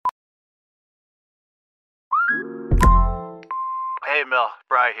Hey, Mel.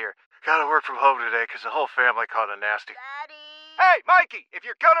 Bri here. Gotta work from home today because the whole family caught a nasty... Daddy! Hey, Mikey! If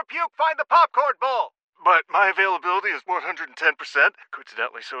you're gonna puke, find the popcorn bowl! But my availability is 110%.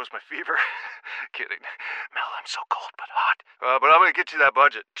 Coincidentally, so is my fever. Kidding. Mel, I'm so cold but hot. But I'm gonna get you that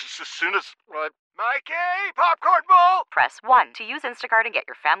budget just as soon as... Mikey! Popcorn bowl! Press 1 to use Instacart and get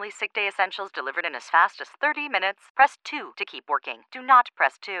your family's sick day essentials delivered in as fast as 30 minutes. Press 2 to keep working. Do not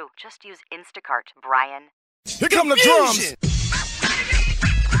press 2. Just use Instacart, Brian. Here come the drums.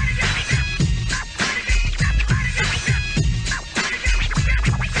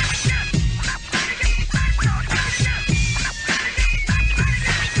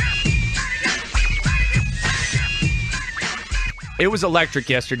 It was electric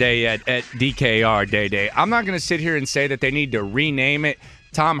yesterday at DKR Day. I'm not going to sit here and say that they need to rename it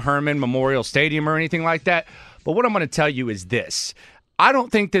Tom Herman Memorial Stadium or anything like that, but what I'm going to tell you is this. I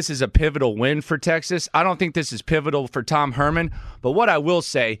don't think this is a pivotal win for Texas. I don't think this is pivotal for Tom Herman. But what I will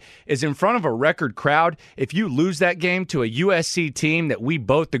say is in front of a record crowd, if you lose that game to a USC team that we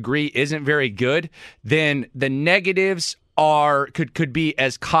both agree isn't very good, then the negatives could be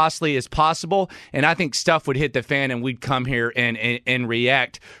as costly as possible, and I think stuff would hit the fan and we'd come here and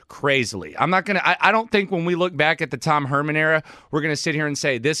react crazily. I don't think when we look back at the Tom Herman era, we're gonna sit here and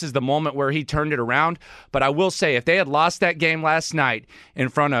say this is the moment where he turned it around. But I will say if they had lost that game last night in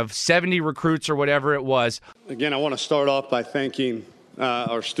front of 70 recruits or whatever it was. Again, I want to start off by thanking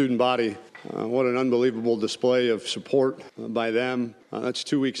our student body. What an unbelievable display of support by them. That's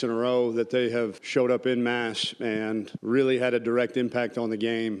 2 weeks in a row that they have showed up en masse and really had a direct impact on the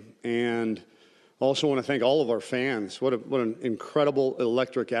game. And also want to thank all of our fans. What an incredible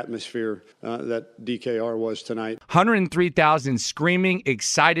electric atmosphere that DKR was tonight. 103,000 screaming,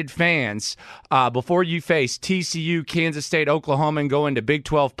 excited fans before you face TCU, Kansas State, Oklahoma, and go into Big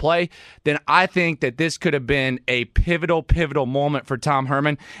 12 play. Then I think that this could have been a pivotal moment for Tom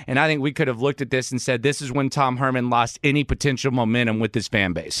Herman. And I think we could have looked at this and said this is when Tom Herman lost any potential momentum with his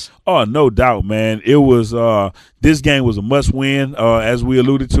fan base. Oh, no doubt, man. It was this game was a must-win, as we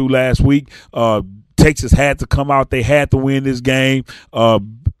alluded to last week. Texas had to come out. They had to win this game.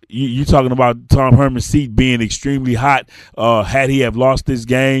 You're talking about Tom Herman's seat being extremely hot. Had he have lost this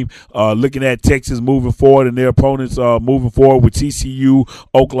game, looking at Texas moving forward and their opponents moving forward with TCU,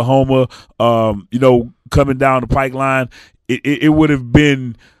 Oklahoma, coming down the pipeline, it would have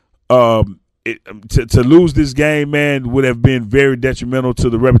been to lose this game, man, would have been very detrimental to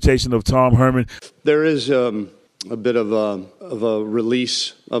the reputation of Tom Herman. There is a bit of a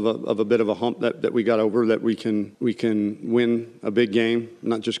release of a bit of a hump that we got over, that we can win a big game,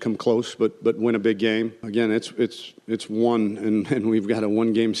 not just come close, but win a big game. Again, it's one, and we've got a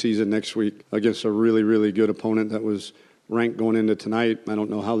 1-game season next week against a really, really good opponent that was ranked going into tonight. I don't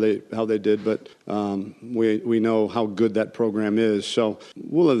know how they did, but we know how good that program is. So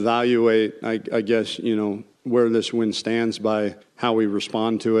we'll evaluate, I guess, where this win stands by how we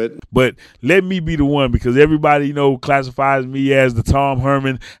respond to it. But let me be the one, because everybody, classifies me as the Tom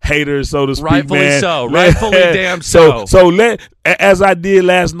Herman hater, so to speak. Rightfully man. so. Rightfully damn so. So as I did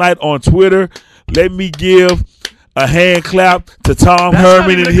last night on Twitter, let me give a hand clap to Tom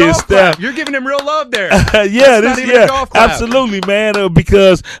Herman and his staff. You're giving him real love there. Absolutely, man.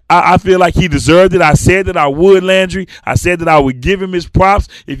 Because I feel like he deserved it. I said that I would, Landry. I said that I would give him his props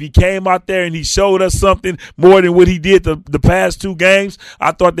if he came out there and he showed us something more than what he did the past 2 games.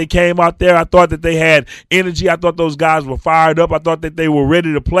 I thought they came out there. I thought that they had energy. I thought those guys were fired up. I thought that they were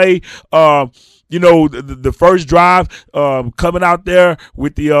ready to play. The first drive, coming out there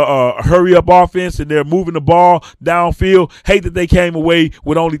with the hurry-up offense, and they're moving the ball downfield. Hate that they came away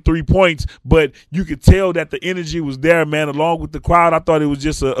with only 3 points, but you could tell that the energy was there, man, along with the crowd. I thought it was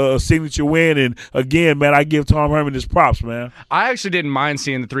just a signature win, and again, man, I give Tom Herman his props, man. I actually didn't mind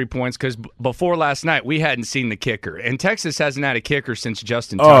seeing the 3 points because before last night, we hadn't seen the kicker, and Texas hasn't had a kicker since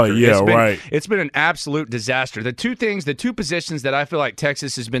Justin Tucker. Oh, yeah, right. It's been an absolute disaster. The two positions that I feel like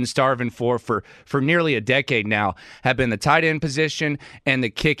Texas has been starving for nearly a decade now have been the tight end position and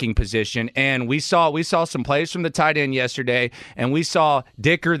the kicking position. And we saw some plays from the tight end yesterday, and we saw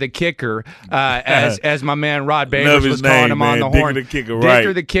Dicker the kicker, as my man Rod Babers was calling him on the horn.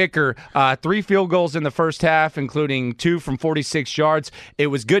 Dicker the kicker, 3 field goals in the first half, including 2 from 46 yards. It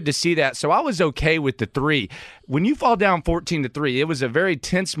was good to see that. So I was okay with the 3. When you fall down 14-3, it was a very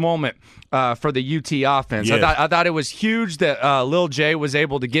tense moment for the UT offense. Yes. I thought it was huge that Lil J was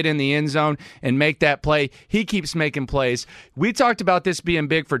able to get in the end zone and make that play. He keeps making plays. We talked about this being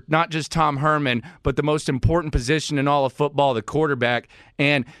big for not just Tom Herman, but the most important position in all of football, the quarterback.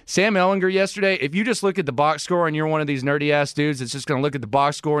 And Sam Ehlinger yesterday, if you just look at the box score and you're one of these nerdy-ass dudes that's just going to look at the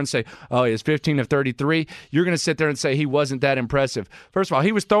box score and say, oh, he has 15 of 33, you're going to sit there and say he wasn't that impressive. First of all,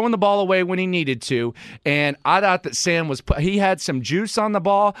 he was throwing the ball away when he needed to, and I thought that Sam he had some juice on the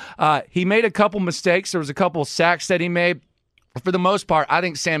ball. He made a couple mistakes. There was a couple sacks that he made. For the most part, I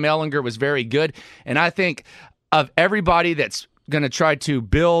think Sam Ehlinger was very good, and I think of everybody that's going to try to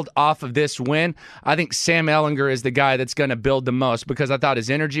build off of this win, I think Sam Ehlinger is the guy that's going to build the most because I thought his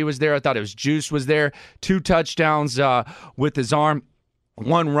energy was there. I thought his juice was there. 2 touchdowns with his arm,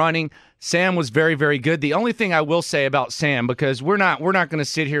 1 running. Sam was very, very good. The only thing I will say about Sam, because we're not going to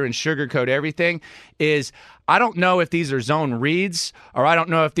sit here and sugarcoat everything, is I don't know if these are zone reads or I don't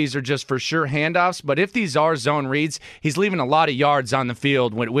know if these are just for sure handoffs, but if these are zone reads, he's leaving a lot of yards on the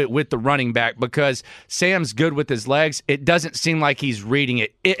field with the running back because Sam's good with his legs. It doesn't seem like he's reading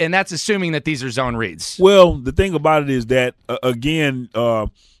it, and that's assuming that these are zone reads. Well, the thing about it is that, again,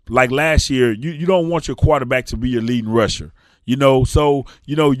 like last year, you don't want your quarterback to be your leading rusher. So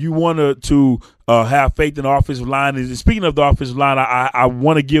you want to have faith in the offensive line. And speaking of the offensive line, I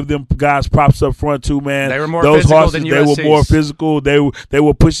want to give them guys props up front too, man. They were more those physical horses, than they USC's. were more physical. They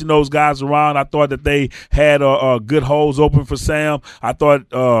were pushing those guys around. I thought that they had good holes open for Sam. I thought,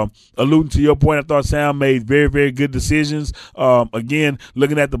 alluding to your point, I thought Sam made very, very good decisions. Again,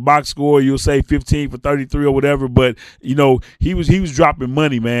 looking at the box score, you'll say 15 for 33 or whatever, but he was dropping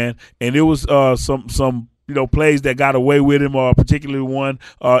money, man, and it was some plays that got away with him, particularly one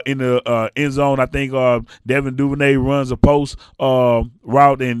in the end zone. I think Devin Duvernay runs a post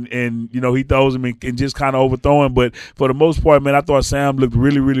route, and he throws him and just kind of overthrow him. But for the most part, man, I thought Sam looked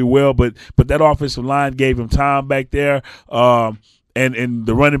really, really well. But that offensive line gave him time back there. And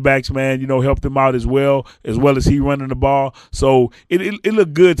the running backs, man, helped him out as well as he running the ball. So it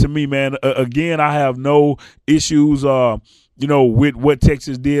looked good to me, man. Again, I have no issues with what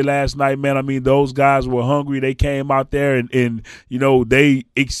Texas did last night, man. I mean, those guys were hungry. They came out there and they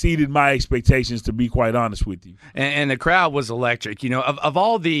exceeded my expectations, to be quite honest with you. And the crowd was electric. Of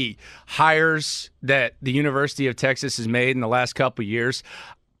all the hires that the University of Texas has made in the last couple of years,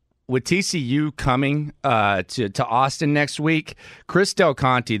 with TCU coming to Austin next week, Chris Del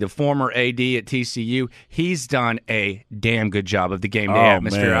Conte, the former AD at TCU, he's done a damn good job of the game day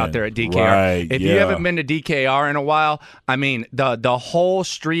atmosphere out there at DKR. Right, if you haven't been to DKR in a while, I mean, the whole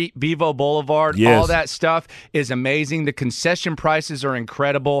street, Bevo Boulevard, all that stuff is amazing. The concession prices are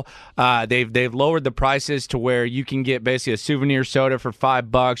incredible. They've lowered the prices to where you can get basically a souvenir soda for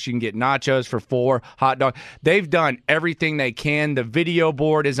 $5. You can get nachos for $4, hot dog. They've done everything they can. The video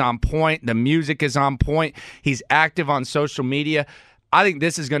board is on point. The music is on point. He's active on social media. I think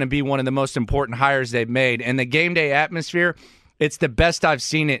this is going to be one of the most important hires they've made. And the game day atmosphere, it's the best I've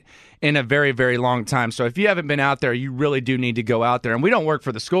seen it in a very, very long time. So if you haven't been out there, you really do need to go out there. And we don't work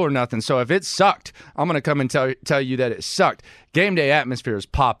for the school or nothing. So if it sucked, I'm going to come and tell you that it sucked. Game day atmosphere is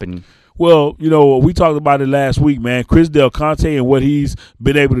popping. Well, we talked about it last week, man. Chris Del Conte and what he's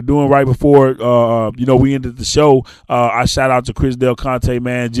been able to do. And right before, we ended the show, I shout out to Chris Del Conte,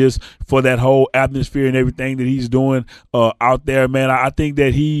 man, just for that whole atmosphere and everything that he's doing out there, man. I think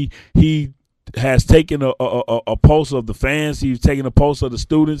that he has taken a pulse of the fans. He's taken a pulse of the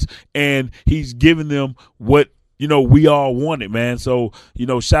students, and he's given them what we all wanted, man. So,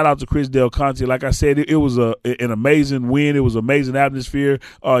 shout out to Chris Del Conte. Like I said, it was an amazing win. It was an amazing atmosphere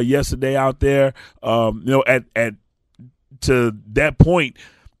yesterday out there. At to that point,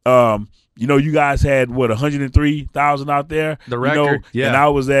 you guys had 103,000 out there. The record, yeah. And I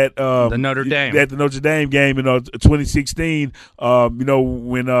was at the Notre Dame game in 2016.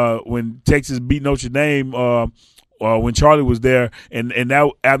 When Texas beat Notre Dame. When Charlie was there, and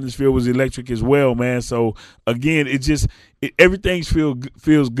that atmosphere was electric as well, man. So again, everything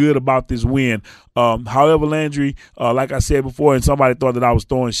feels good about this win. However, Landry, like I said before, and somebody thought that I was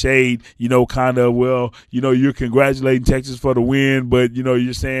throwing shade, you're congratulating Texas for the win, but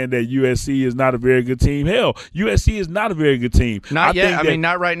you're saying that USC is not a very good team. Hell, USC is not a very good team. Not yet.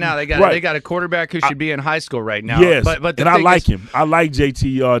 Not right now. They got a quarterback who should be in high school right now. Yes, but and I like him. I like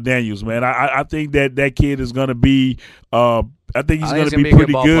JT Daniels, man. I think that kid is going to be. I think he's going to be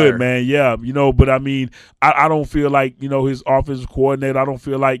pretty good, man. Yeah, but I mean, I don't feel like, his offensive coordinator, I don't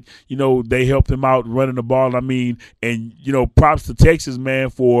feel like, they helped him out running the ball. I mean, and, props to Texas, man,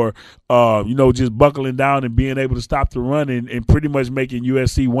 for, just buckling down and being able to stop the run and pretty much making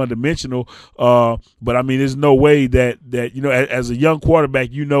USC one-dimensional. But, I mean, there's no way that as a young quarterback,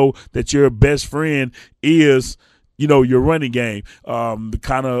 that your best friend is, your running game.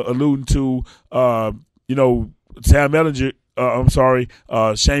 Kind of alluding to, Sam Ehlinger.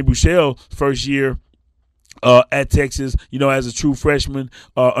 Shane Buechele's first year at Texas, as a true freshman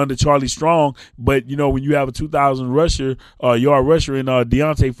under Charlie Strong. But, when you have a 2,000 yard rusher in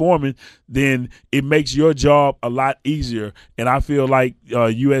Deontay Foreman, then it makes your job a lot easier. And I feel like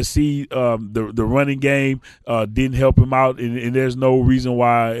USC, the running game didn't help him out, and there's no reason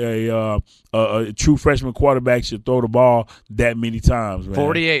why a true freshman quarterback should throw the ball that many times,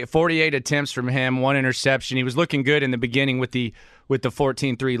 man. 48 attempts from him, 1 interception. He was looking good in the beginning with the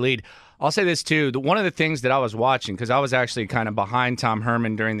 14-3 lead. I'll say this, too. One of the things that I was watching, because I was actually kind of behind Tom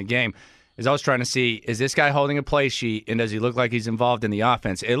Herman during the game, is I was trying to see, is this guy holding a play sheet, and does he look like he's involved in the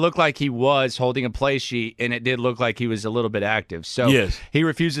offense? It looked like he was holding a play sheet, and it did look like he was a little bit active. So yes. He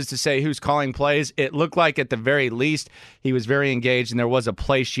refuses to say who's calling plays. It looked like, at the very least, he was very engaged, and there was a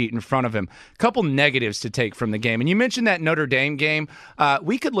play sheet in front of him. A couple negatives to take from the game. And you mentioned that Notre Dame game.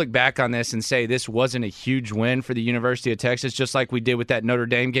 We could look back on this and say this wasn't a huge win for the University of Texas, just like we did with that Notre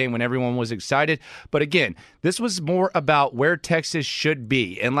Dame game when everyone was excited. But again, this was more about where Texas should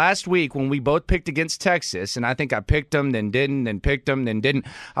be. And last week, when we both picked against Texas, and I think I picked them, then didn't, then picked them, then didn't.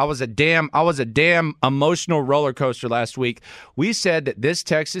 I was a damn emotional roller coaster last week. We said that this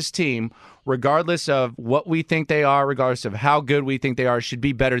Texas team, regardless of what we think they are, regardless of how good we think they are, should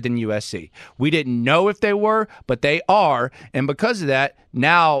be better than USC. We didn't know if they were, but they are, and because of that,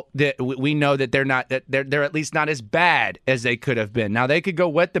 now that we know that they're at least not as bad as they could have been. Now they could go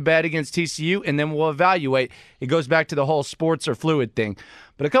wet the bed against TCU, and then we'll evaluate. It goes back to the whole sports are fluid thing.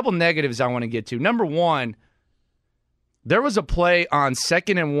 But a couple negatives I want to get to. Number one, there was a play on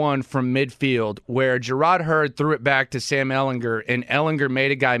 2nd and 1 from midfield where Gerard Hurd threw it back to Sam Ehlinger, and Ehlinger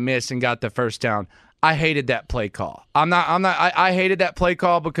made a guy miss and got the first down. I hated that play call. I hated that play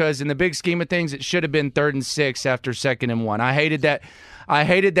call because in the big scheme of things, it should have been 3rd and 6 after 2nd and 1. I hated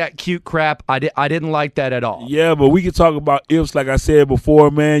that cute crap. I didn't like that at all. Yeah, but we can talk about ifs, like I said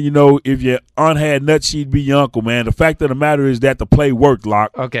before, man. If your aunt had nuts, she'd be your uncle, man. The fact of the matter is that the play worked,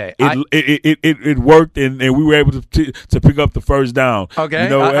 Locke. Okay. It worked, and we were able to pick up the first down.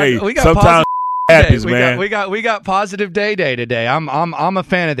 Okay. We got sometimes happens, man. We got positive day today. I'm a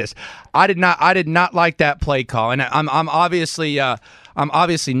fan of this. I did not like that play call, and I'm obviously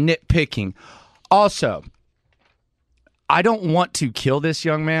nitpicking. Also, I don't want to kill this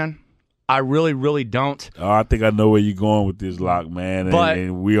young man. I really, really don't. Oh, I think I know where you're going with this, Lock, man.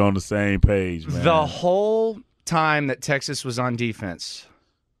 And we're on the same page, man. The whole time that Texas was on defense,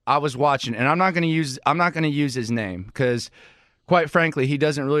 I was watching, and I'm not going to use his name because, quite frankly, he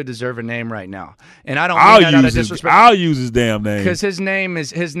doesn't really deserve a name right now. And I don't mean that out of disrespect. I'll use his damn name because his name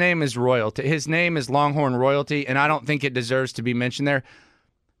is royalty. His name is Longhorn royalty, and I don't think it deserves to be mentioned there.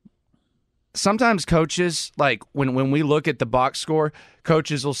 Sometimes coaches, like when we look at the box score,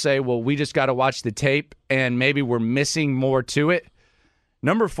 coaches will say, well, we just got to watch the tape, and maybe we're missing more to it.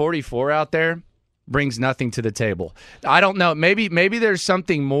 Number 44 out there brings nothing to the table. I don't know. Maybe there's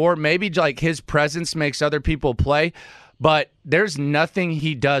something more. Maybe like his presence makes other people play, but there's nothing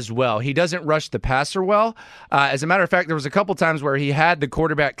he does well. He doesn't rush the passer well. As a matter of fact, there was a couple times where he had the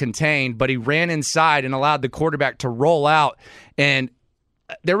quarterback contained, but he ran inside and allowed the quarterback to roll out, and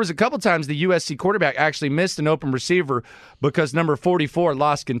there was a couple times the USC quarterback actually missed an open receiver because number 44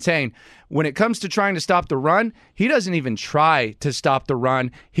 lost contain. When it comes to trying to stop the run, he doesn't even try to stop the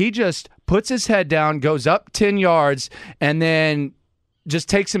run. He just puts his head down, goes up 10 yards, and then just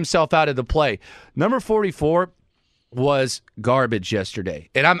takes himself out of the play. Number 44 was garbage yesterday.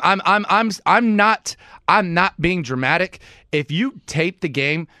 And I'm not being dramatic. If you tape the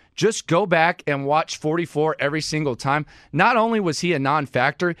game, just go back and watch 44 every single time. Not only was he a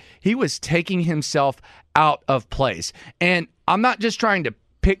non-factor, he was taking himself out of plays. And I'm not just trying to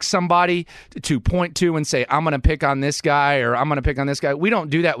pick somebody to point to and say, I'm going to pick on this guy or I'm going to pick on this guy. We don't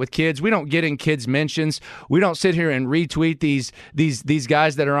do that with kids. We don't get in kids' mentions. We don't sit here and retweet these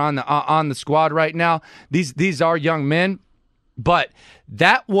guys that are on the squad right now. These are young men. But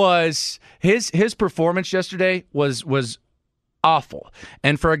that was his performance yesterday was awful.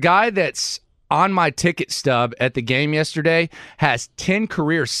 And for a guy that's on my ticket stub at the game yesterday, has 10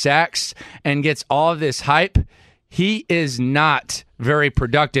 career sacks and gets all of this hype, he is not very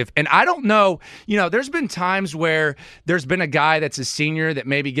productive. And I don't know, there's been times where there's been a guy that's a senior that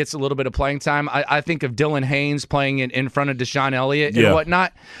maybe gets a little bit of playing time. I think of Dylan Haynes playing in front of Deshaun Elliott and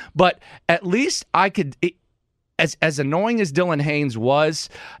whatnot. But at least I could... As annoying as Dylan Haynes was,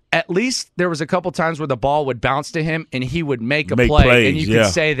 at least there was a couple times where the ball would bounce to him and he would make a play. Plays, and you could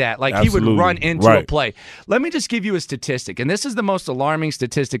say that. Like Absolutely. He would run into a play. Let me just give you a statistic. And this is the most alarming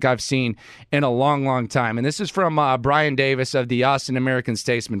statistic I've seen in a long, long time. And this is from Brian Davis of the Austin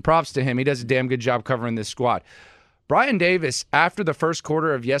American-Statesman. Props to him. He does a damn good job covering this squad. Brian Davis, after the first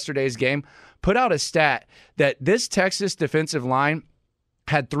quarter of yesterday's game, put out a stat that this Texas defensive line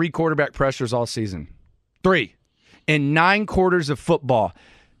had 3 quarterback pressures all season. 3. In 9 quarters of football.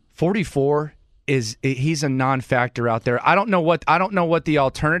 44 he's a non-factor out there. I don't know what the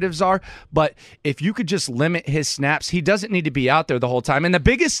alternatives are, but if you could just limit his snaps, he doesn't need to be out there the whole time. And the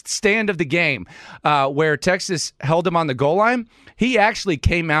biggest stand of the game, where Texas held him on the goal line, he actually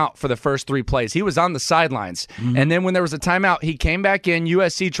came out for the first 3 plays. He was on the sidelines. Mm-hmm. And then when there was a timeout, he came back in.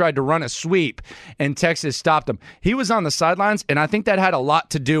 USC tried to run a sweep, and Texas stopped him. He was on the sidelines, and I think that had a lot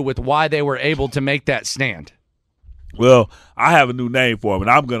to do with why they were able to make that stand. Well, I have a new name for him, and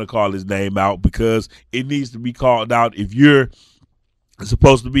I'm going to call his name out because it needs to be called out. If you're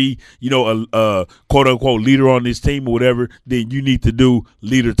supposed to be, a quote-unquote leader on this team or whatever, then you need to do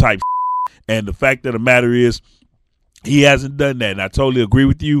leader-type And the fact of the matter is he hasn't done that, and I totally agree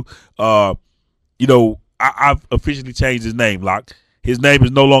with you. I've officially changed his name, Locke. His name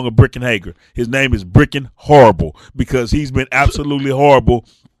is no longer Brickenhager. His name is Bricken Horrible because he's been absolutely horrible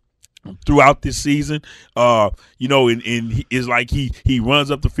throughout this season. And it's like he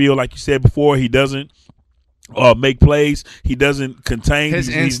runs up the field, like you said before. He doesn't make plays. He doesn't contain. His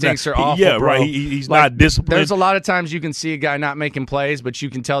instincts are awful, yeah, bro. Right. He's not disciplined. There's a lot of times you can see a guy not making plays, but you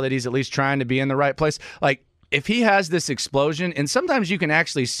can tell that he's at least trying to be in the right place. Like, if he has this explosion, and sometimes you can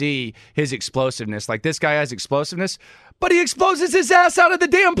actually see his explosiveness. Like, this guy has explosiveness, but he exposes his ass out of the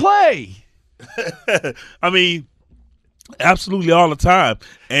damn play. I mean, absolutely all the time.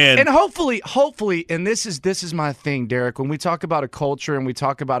 And hopefully, and this is my thing, Derrick, when we talk about a culture and we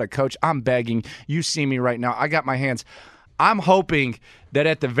talk about a coach, I'm begging, you see me right now, I got my hands. I'm hoping that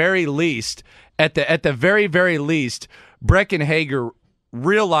at the very least, at the very, very least, Breckenhager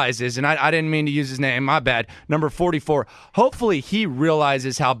realizes, and I didn't mean to use his name, my bad, number 44, hopefully he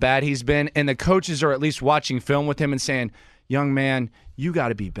realizes how bad he's been, and the coaches are at least watching film with him and saying, young man, you got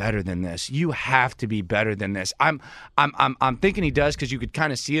to be better than this. You have to be better than this. I'm thinking he does, because you could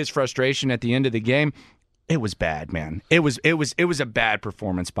kind of see his frustration at the end of the game. It was bad, man. It was a bad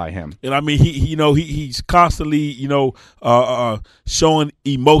performance by him. And I mean, he's constantly, showing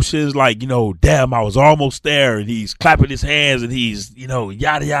emotions like, damn, I was almost there, and he's clapping his hands, and he's,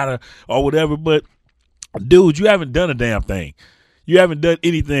 yada yada or whatever. But dude, you haven't done a damn thing. You haven't done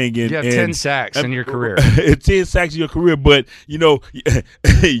anything. You have 10 sacks in your career. 10 sacks in your career, but your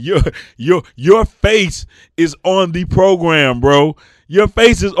face is on the program, bro. Your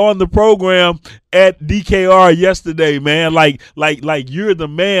face is on the program at DKR yesterday, man. Like you're the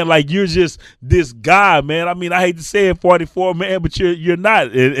man. Like, you're just this guy, man. I mean, I hate to say it, 44, man, but you're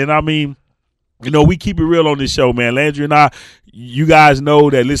not. And I mean, we keep it real on this show, man. Landry and I, you guys know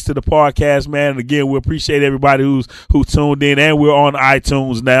that listen to the podcast, man. And again, we appreciate everybody who tuned in, and we're on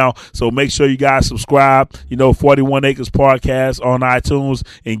iTunes now. So make sure you guys subscribe, 41 Acres Podcast on iTunes,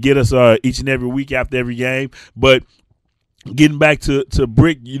 and get us each and every week after every game. But getting back to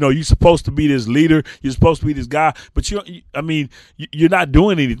Brick, you're supposed to be this leader. You're supposed to be this guy, but you're not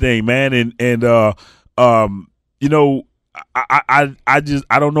doing anything, man. I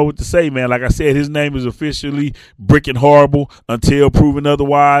don't know what to say, man. Like I said, his name is officially Bricken Horrible until proven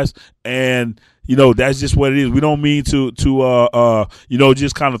otherwise, and that's just what it is. We don't mean to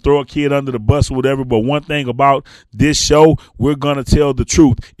just kind of throw a kid under the bus or whatever. But one thing about this show, we're gonna tell the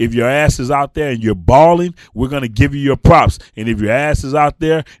truth. If your ass is out there and you're balling, we're gonna give you your props. And if your ass is out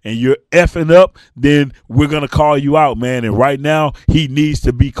there and you're effing up, then we're gonna call you out, man. And right now, he needs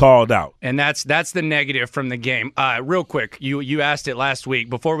to be called out. And that's the negative from the game. Real quick, you asked it last week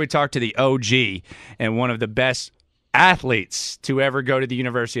before we talked to the OG and one of the best athletes to ever go to the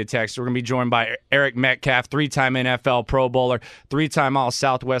University of Texas. We're going to be joined by Eric Metcalf, 3-time NFL Pro Bowler, 3-time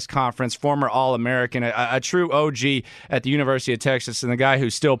All-Southwest Conference, former All-American, a true OG at the University of Texas, and the guy who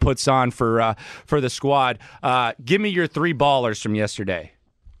still puts on for the squad. Give me your 3 ballers from yesterday.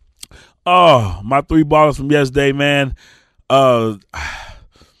 Oh, my 3 ballers from yesterday, man. You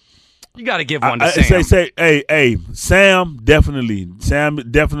got to give one to Sam. Hey, Sam definitely.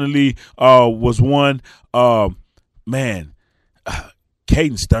 Was one. Man,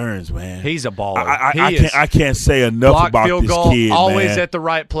 Caden Stearns, man. He's a baller. I can't say enough about field this goal, kid, always man. at the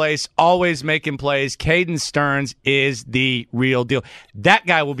right place, always making plays. Caden Stearns is the real deal. That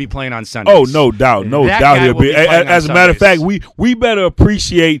guy will be playing on Sundays. Oh, no doubt. He'll be. As a matter of fact, we better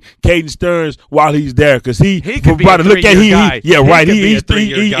appreciate Caden Stearns while he's there, because he could be a 3-year guy. Yeah, right. He's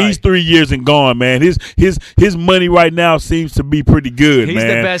 3 years and gone, man. His money right now seems to be pretty good, he's man.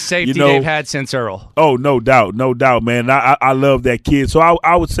 He's the best safety they've had since Earl. Oh, no doubt, man. I love that kid. So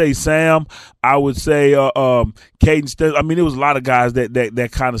I would say Sam. I would say Caden. I mean, there was a lot of guys that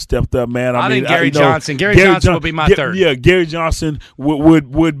kind of stepped up, man. I think Gary Johnson. Gary Johnson would be my third. Yeah, Gary Johnson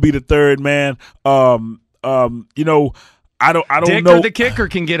would be the third man. I don't Dicker, know. The kicker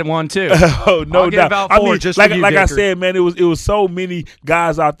can get one too. Oh, no doubt. I mean, just like I said, man, it was so many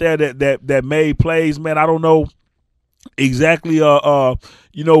guys out there that made plays, man. I don't know exactly what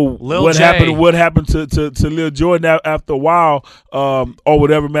happened to Lil Jordan after a while or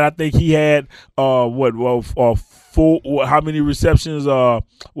whatever, man. I think he had how many receptions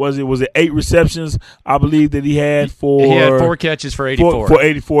was it 8 receptions, I believe, that he had for. He had 4 catches for 84 for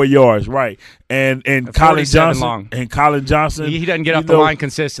 84 yards, right. And Colin Johnson he doesn't get off the line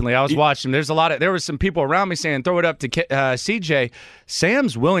consistently. I was watching him. There was some people around me saying throw it up to CJ.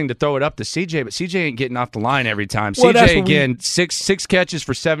 Sam's willing to throw it up to CJ, but CJ ain't getting off the line every time. Well, CJ again, six catches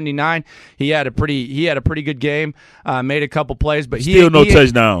for 79. He had a pretty good game. Made a couple plays, but still no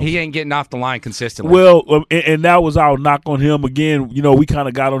touchdowns. He ain't getting off the line consistently. Well, and that was our knock on him again. We kind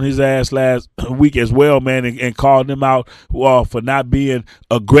of got on his ass last week as well, man, and called him out for not being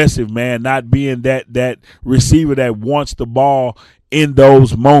aggressive, man, not being that receiver that wants the ball in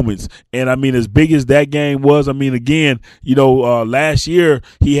those moments. And I mean, as big as that game was, I mean, again, last year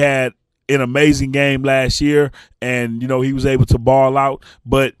he had an amazing game last year, and he was able to ball out,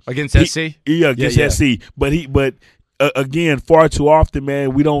 but against SC, against SC, but again, far too often,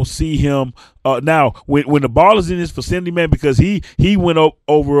 man, we don't see him. Now, when the ball is in his vicinity, man, because he went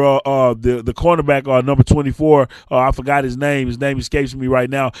over the cornerback, number 24. I forgot his name. His name escapes me right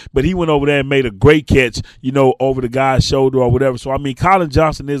now. But he went over there and made a great catch, over the guy's shoulder or whatever. So, I mean, Colin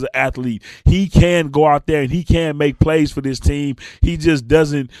Johnson is an athlete. He can go out there and he can make plays for this team. He just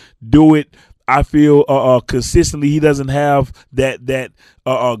doesn't do it, I feel, consistently. He doesn't have that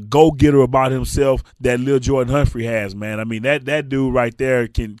go-getter about himself that Lil Jordan Humphrey has, man. I mean, that dude right there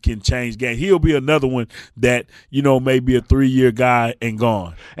can change games. He'll be another one that, may be a 3-year guy and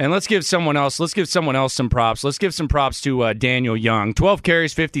gone. And let's give someone else some props. Let's give some props to Daniel Young. 12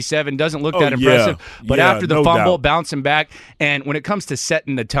 carries, 57. Doesn't look that impressive. But after the fumble, bouncing back, and when it comes to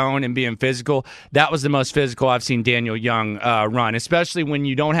setting the tone and being physical, that was the most physical I've seen Daniel Young run, especially when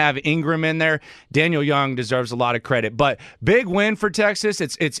you don't have Ingram in there. Daniel Young deserves a lot of credit. But big win for Texas.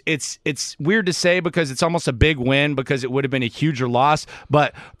 It's weird to say because it's almost a big win because it would have been a huger loss.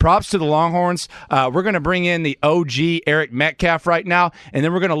 But props to the Longhorns. We're going to bring in the OG Eric Metcalf right now, and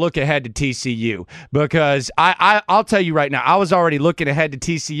then we're going to look ahead to TCU because I'll tell you right now, I was already looking ahead to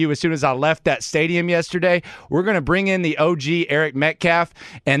TCU as soon as I left that stadium yesterday. We're going to bring in the OG Eric Metcalf,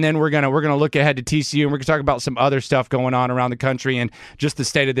 and then we're going to look ahead to TCU, and we're going to talk about some other stuff going on around the country and just the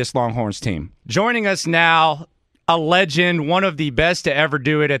state of this Longhorns team. Joining us now, a legend, one of the best to ever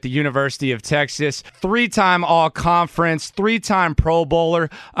do it at the University of Texas, 3-time All-Conference, 3-time Pro Bowler,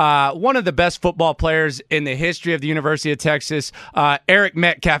 one of the best football players in the history of the University of Texas, Eric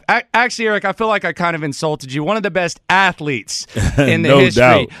Metcalf. Actually, Eric, I feel like I kind of insulted you. One of the best athletes in the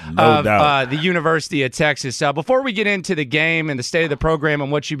history of the University of Texas. Before we get into the game and the state of the program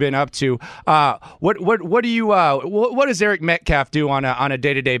and what you've been up to, what does Eric Metcalf do on a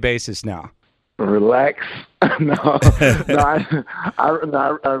day-to-day basis now? Relax. I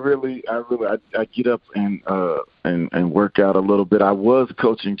get up and work out a little bit. I was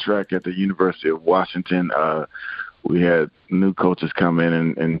coaching track at the University of Washington. We had new coaches come in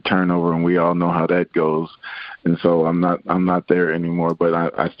and turnover, and we all know how that goes. And so I'm not there anymore. But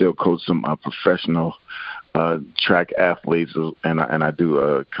I still coach some professional track athletes, and I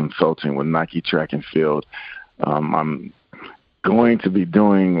do consulting with Nike Track and Field. I'm going to be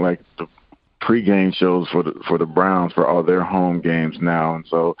doing like the pregame shows for the Browns for all their home games now, and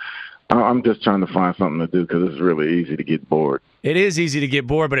so I'm just trying to find something to do because it's really easy to get bored. It is easy to get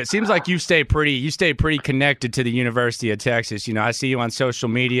bored, but it seems like you stay pretty connected to the University of Texas. I see you on social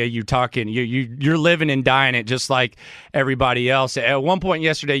media. You talking, you're living and dying it just like everybody else. At one point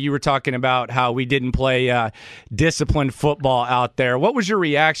yesterday, you were talking about how we didn't play disciplined football out there. What was your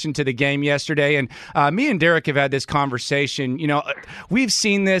reaction to the game yesterday? And me and Derrick have had this conversation. We've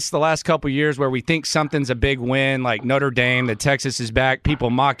seen this the last couple of years where we think something's a big win, like Notre Dame, that Texas is back.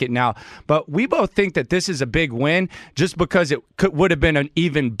 People mock it now, but we both think that this is a big win just because it would have been an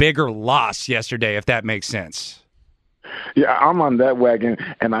even bigger loss yesterday, if that makes sense. Yeah, I'm on that wagon,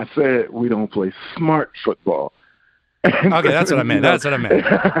 and I said we don't play smart football. Okay, that's what I meant. All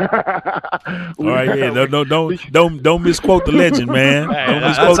right, yeah, don't misquote the legend, man. Hey, don't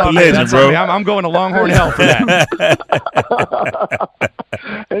misquote the legend, bro. I'm going to Longhorn hell for that.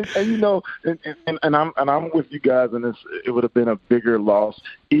 and I'm with you guys, and it would have been a bigger loss,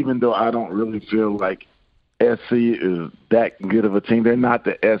 even though I don't really feel like SC is that good of a team. They're not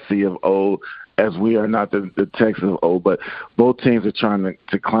the SC of old, as we are not the Texas of old, but both teams are trying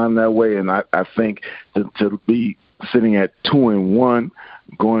to climb that way. And I think to be sitting at 2-1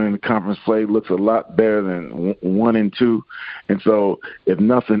 going into conference play looks a lot better than 1-2. And so if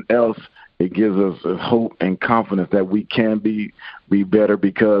nothing else, it gives us hope and confidence that we can be better,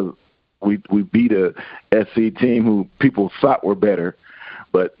 because we beat a SC team who people thought were better,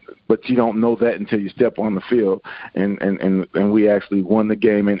 but you don't know that until you step on the field, and we actually won the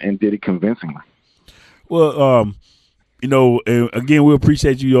game and did it convincingly. Well, again, we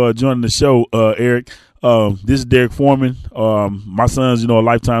appreciate you joining the show, Eric. This is Derrick Foreman. My sons,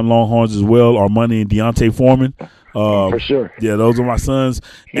 lifetime Longhorns as well, Armani and Deontay Foreman. For sure. Yeah, those are my sons.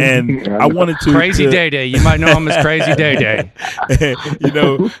 And I wanted to Crazy Day. You might know him as Crazy Day.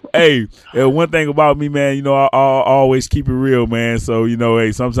 Hey, one thing about me, man, I always keep it real, man. So,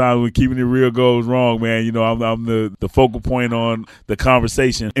 hey, sometimes when keeping it real goes wrong, man, I'm the focal point on the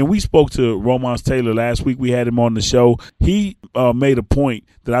conversation. And we spoke to Romance Taylor last week. We had him on the show. He made a point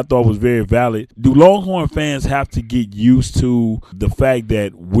that I thought was very valid. Do Longhorn fans have to get used to the fact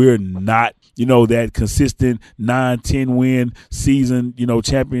that we're not, that consistent 9-10 win season,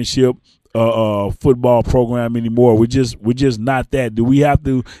 championship football program anymore? We're just not that. Do we have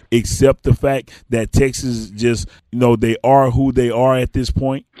to accept the fact that Texas just, they are who they are at this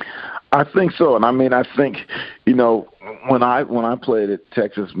point? I think so. And I think, when I played at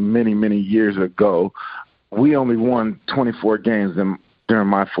Texas many, many years ago, we only won 24 games during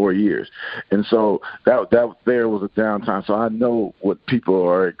my 4 years. And so that there was a downtime. So I know what people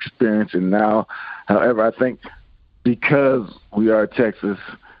are experiencing now. However, I think because we are Texas,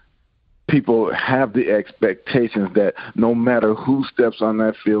 people have the expectations that no matter who steps on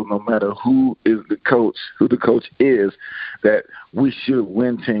that field, no matter who the coach is, that we should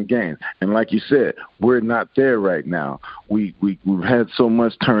win 10 games. And like you said, we're not there right now. We've had so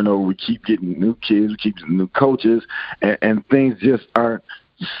much turnover. We keep getting new kids, we keep getting new coaches, and things just aren't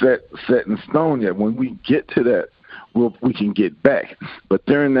set in stone yet. When we get to that, we can get back. But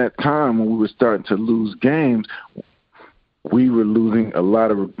during that time when we were starting to lose games, we were losing a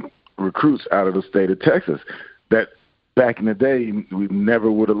lot of recruits out of the state of Texas that back in the day we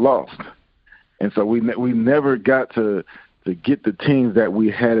never would have lost. And so we never got to get the teams that we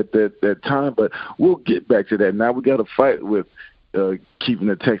had at that time, but we'll get back to that. Now we got to fight with keeping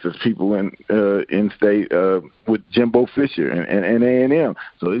the Texas people in state with Jimbo Fisher and A&M.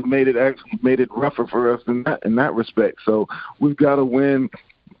 So it made it rougher for us in that respect. So we've got to win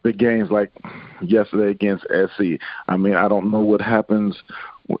the games like yesterday against SC. I don't know what happens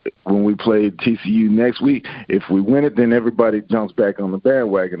when we play TCU next week. If we win it, then everybody jumps back on the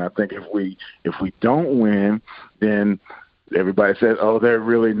bandwagon. I think if we don't win, then everybody says, "Oh, they're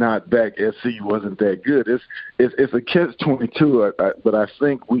really not back. SC wasn't that good." It's a catch-22, but I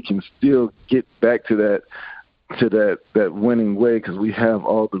think we can still get back to that winning way because we have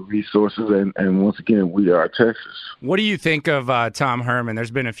all the resources, and once again, we are Texas. What do you think of Tom Herman?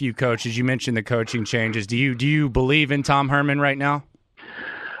 There's been a few coaches. You mentioned the coaching changes. Do you believe in Tom Herman right now?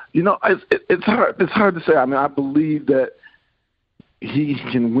 It's hard. It's hard to say. I believe that he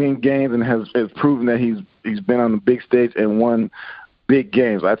can win games and has proven that he's been on the big stage and won big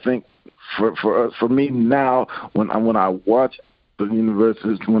games. I think for me now, when I watch the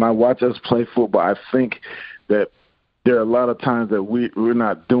universities, when I watch us play football, I think that there are a lot of times that we're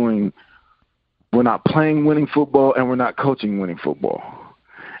not playing winning football and we're not coaching winning football.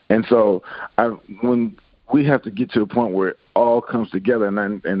 And so when we have to get to a point where it all comes together,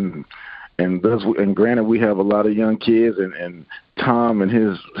 and granted, we have a lot of young kids, and Tom and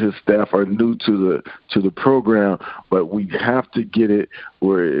his staff are new to the program, but we have to get it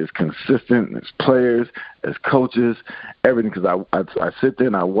where it's consistent as players, as coaches, everything. Because I sit there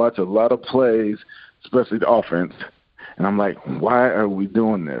and I watch a lot of plays, especially the offense, and I'm like, why are we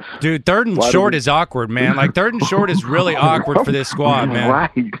doing this? Dude, third and short is awkward, man. Like third and short is really awkward for this squad, man.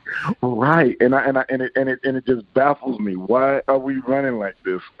 Right. And it just baffles me. Why are we running like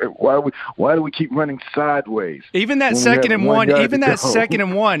this? Why do we keep running sideways? Even that second and one,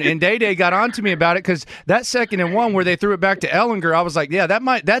 and Day got on to me about it because that 2nd and 1 where they threw it back to Ellinger, I was like, yeah,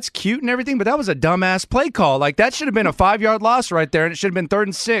 that's cute and everything, but that was a dumbass play call. Like that should have been a 5-yard loss right there, and it should have been 3rd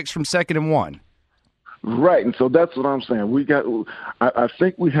and 6 from 2nd and 1. Right, and so that's what I'm saying. I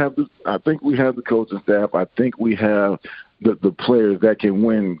think we have the coaching staff. I think we have the players that can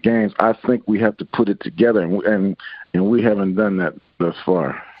win games. I think we have to put it together, and we haven't done that thus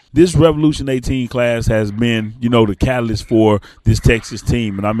far. This Revolution 18 class has been, the catalyst for this Texas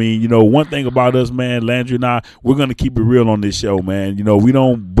team. And one thing about us, man, Landry and I, we're going to keep it real on this show, man. We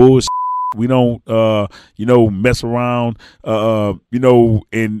don't bullshit We don't, mess around,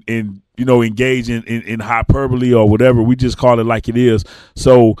 engage in hyperbole or whatever. We just call it like it is.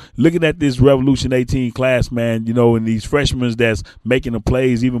 So looking at this Revolution 18 class, man, and these freshmen that's making the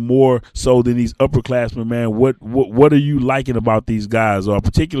plays even more so than these upperclassmen, man, what are you liking about these guys,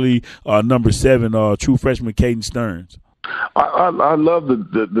 particularly number 7, true freshman Caden Stearns? I love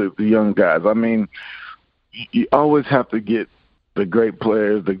the young guys. I mean, you always have to get the great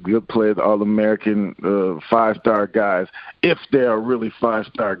players, the good players, All-American, 5-star guys, if they are really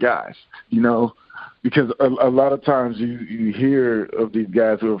 5-star guys, because a lot of times you hear of these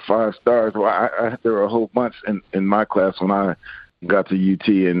guys who are 5 stars. Well, there were a whole bunch in my class when I got to UT,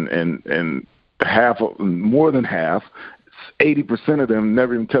 and more than half, 80% of them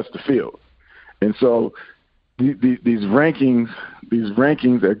never even touched the field. And so these rankings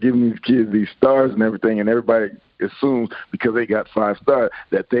are giving these kids these stars and everything, and everybody assumes because they got 5 stars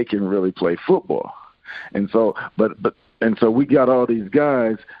that they can really play football. And so, and so we got all these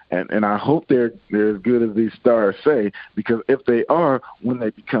guys, and I hope they're as good as these stars say, because if they are, when they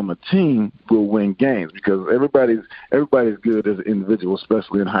become a team, we'll win games, because everybody's good as an individual,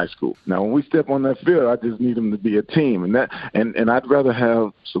 especially in high school. Now, when we step on that field, I just need them to be a team, and I'd rather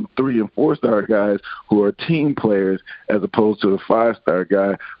have some 3- and 4-star guys who are team players as opposed to a 5-star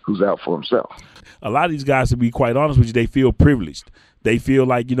guy who's out for himself. A lot of these guys, to be quite honest with you, they feel privileged. They feel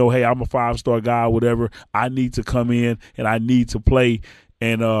like, hey, I'm a 5-star guy or whatever. I need to come in and I need to play.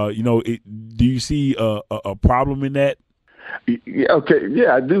 And, do you see a problem in that? Yeah, okay.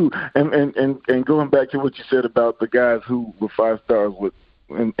 Yeah, I do. And going back to what you said about the guys who were 5 stars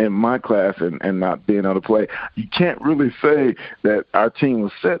in my class and not being able to play, you can't really say that our team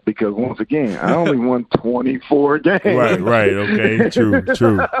was set, because once again, I only won 24 games. Right. Okay.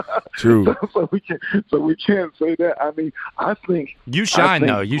 True. So we can't say that. I mean, I think you shine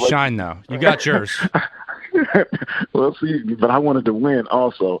though. You shine though. You got yours. Well, see, but I wanted to win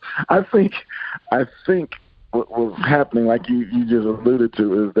also. I think what was happening, like you just alluded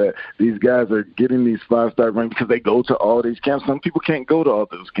to, is that these guys are getting these 5-star ranks because they go to all these camps. Some people can't go to all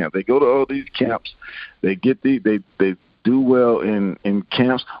those camps. They go to all these camps. They get they do well in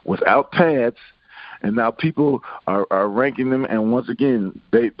camps without pads, and now people are ranking them. And once again,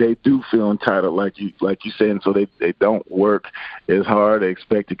 they do feel entitled, like you said, and so they don't work as hard. They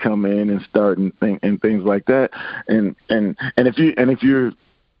expect to come in and start and things like that. And if you're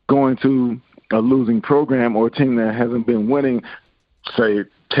going to a losing program or a team that hasn't been winning, say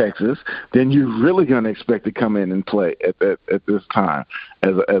Texas, then you're really going to expect to come in and play at this time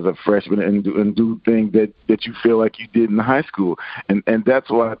as a freshman and do things that you feel like you did in high school. And that's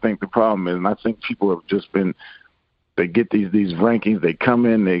what I think the problem is. And I think people have just been, they get these rankings, they come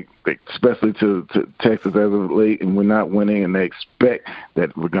in, they especially to Texas as of late, and we're not winning, and they expect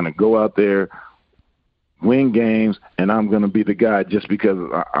that we're going to go out there, win games, and I'm going to be the guy just because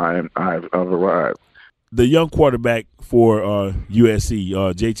I've arrived. The young quarterback for USC,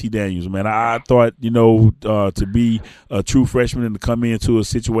 JT Daniels, man, I thought, to be a true freshman and to come into a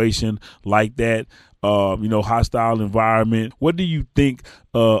situation like that, hostile environment. What do you think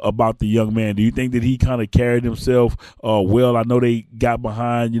about the young man? Do you think that he kind of carried himself well? I know they got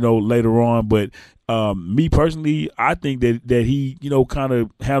behind, later on, but me personally, I think that he, kind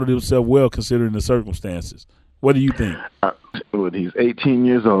of handled himself well considering the circumstances. What do you think? Well, he's 18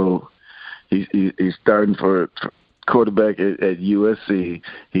 years old. He's starting for quarterback at USC.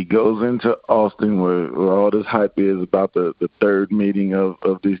 He goes into Austin where all this hype is about the third meeting of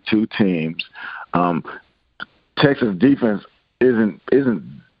these two teams. Texas defense isn't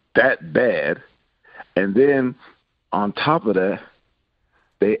that bad. And then on top of that,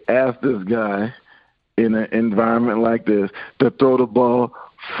 they asked this guy in an environment like this to throw the ball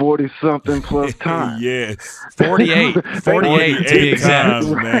 40-something plus times. Yes. 48 to be exact,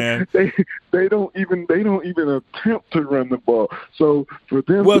 man. They don't even attempt to run the ball. So for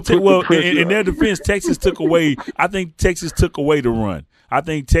them, in their defense, Texas took away. I think Texas took away the run. I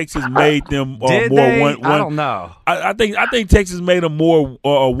think Texas made them more one. I don't know. I think Texas made them more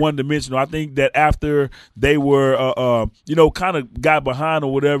one-dimensional. I think that after they were, kind of got behind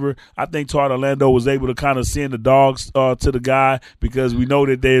or whatever, I think Todd Orlando was able to kind of send the dogs to the guy because we know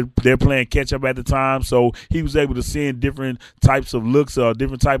that they're playing catch-up at the time. So he was able to send different types of looks,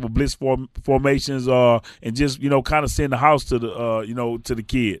 different type of blitz formations, and just kind of send the house to the to the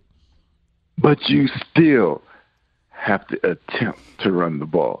kid. But you still have to attempt to run the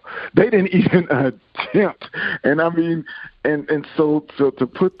ball. They didn't even attempt. And I mean, and so to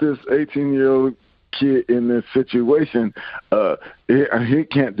put this 18-year-old kid in this situation, he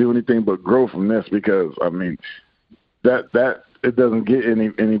can't do anything but grow from this because, I mean, that it doesn't get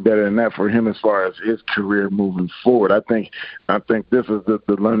any better than that for him as far as his career moving forward. I think this is the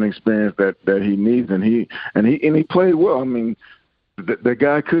learning experience that he needs, and he played well. I mean, the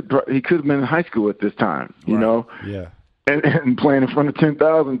guy could have been in high school at this time, you know. Yeah. And playing in front of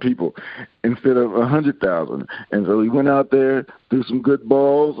 10,000 people instead of 100,000. And so he went out there, threw some good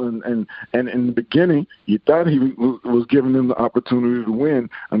balls, and in the beginning, you thought he was giving them the opportunity to win.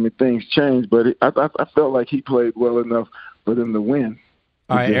 I mean, things changed, but I felt like he played well enough for them to win.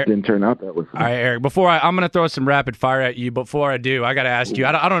 It just didn't turn out that way. All right, Eric, I'm going to throw some rapid fire at you. Before I do, I got to ask you,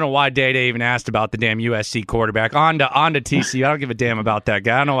 I don't know why Day even asked about the damn USC quarterback. On to TCU. I don't give a damn about that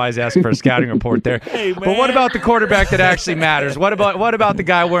guy. I don't know why he's asking for a scouting report there. Hey, but what about the quarterback that actually matters? What about the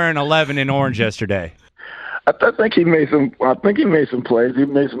guy wearing 11 in orange yesterday? I think he made some plays. He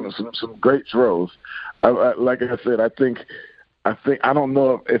made some great throws. Like I said, I think I don't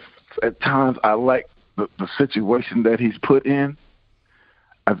know if at times I like the situation that he's put in.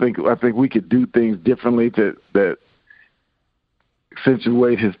 I think we could do things differently that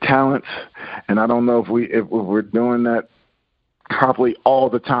accentuate his talents, and I don't know if we're doing that properly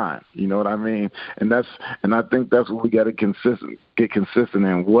all the time. You know what I mean? And I think that's what we got to get consistent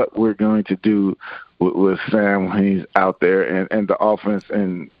in what we're going to do with Sam when he's out there and the offense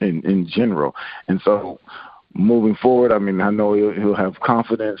in general. And so moving forward, I mean, I know he'll have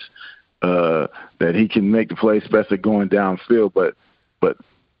confidence that he can make the play, especially going downfield, but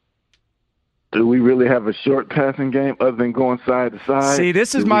do we really have a short passing game other than going side to side? See,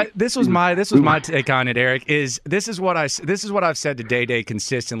 this was my take on it, Eric. This is what I've said to Day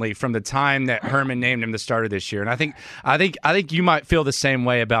consistently from the time that Herman named him the starter this year, and I think you might feel the same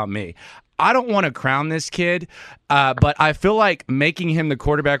way about me. I don't want to crown this kid, but I feel like making him the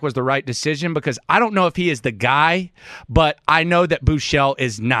quarterback was the right decision because I don't know if he is the guy, but I know that Buechele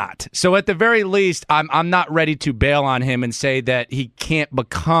is not. So at the very least, I'm not ready to bail on him and say that he can't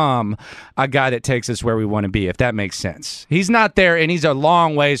become a guy that takes us where we want to be, if that makes sense. He's not there, and he's a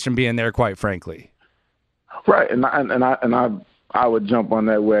long ways from being there, quite frankly. Right, and I would jump on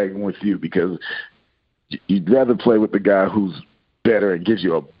that wagon with you because you'd rather play with the guy who's better and gives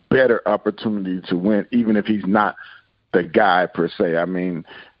you a better opportunity to win, even if he's not the guy per se. I mean,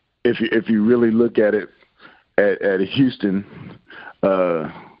 if you really look at it at Houston,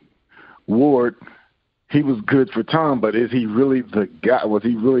 Ward, he was good for Tom, but is he really the guy? Was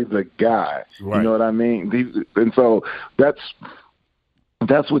he really the guy? Right. You know what I mean? And so that's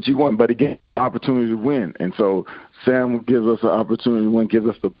what you want. But again, opportunity to win. And so Sam gives us an opportunity to win, gives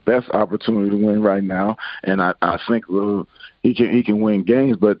us the best opportunity to win right now. And I think he can win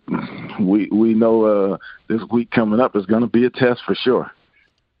games, but we know this week coming up is going to be a test for sure.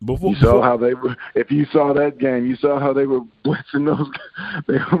 You saw how they were. If you saw that game, you saw how they were blitzing those.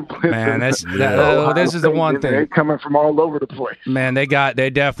 They were blitzing. Man, this is the one thing. They're coming from all over the place. Man, they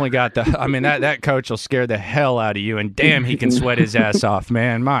definitely got the. I mean, that coach will scare the hell out of you, and damn, he can sweat his ass off,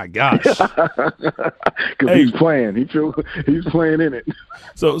 man. My gosh. Because he's playing. He's playing in it.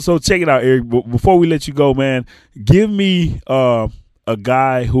 So check it out, Eric. Before we let you go, man, give me a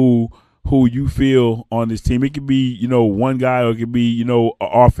guy who you feel on this team. It could be, one guy, or it could be, an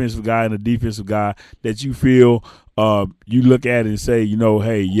offensive guy and a defensive guy that you feel you look at and say,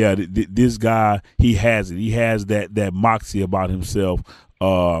 hey, yeah, this guy, he has it. He has that moxie about himself.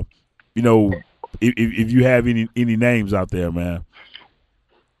 If you have any names out there, man.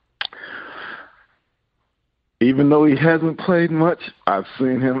 Even though he hasn't played much, I've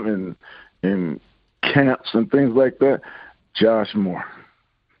seen him in camps and things like that. Josh Moore.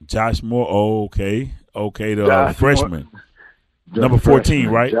 Josh Moore, okay, the freshman, number 14,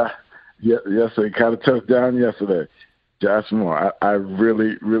 right? Yes, he caught a touchdown yesterday. Josh Moore, I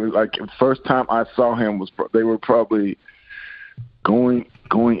really, really like. First time I saw him they were probably going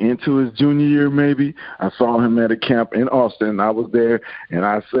into his junior year, maybe. I saw him at a camp in Austin. I was there, and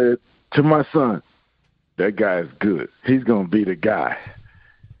I said to my son, "That guy is good. He's gonna be the guy."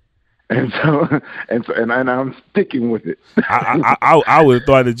 And I'm sticking with it. I would have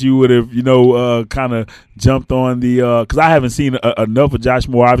thought that you would have, kind of jumped on the because I haven't seen enough of Josh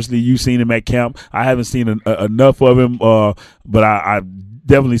Moore. Obviously, you've seen him at camp. I haven't seen enough of him, but I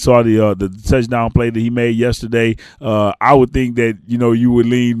definitely saw the touchdown play that he made yesterday. I would think that you would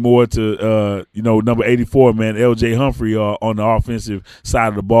lean more to number 84, man, L.J. Humphrey on the offensive side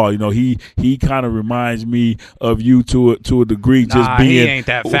of the ball. He kind of reminds me of you to a degree. Just being he ain't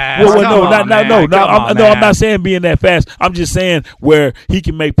that fast. I'm not saying being that fast. I'm just saying where he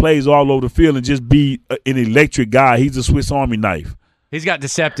can make plays all over the field and just be an electric guy. He's a Swiss Army knife. He's got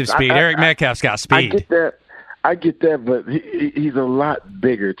deceptive speed. Eric Metcalf's got speed. I get that. I get that, but he's a lot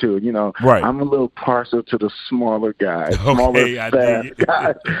bigger too. You know, right. I'm a little partial to the smaller guys, smaller, fast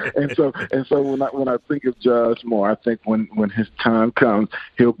guys, and so when I think of Josh Moore, I think when his time comes,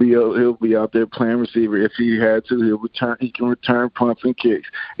 he'll be out there playing receiver. If he had to, he can return punts and kicks,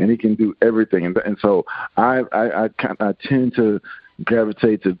 and he can do everything. And so I tend to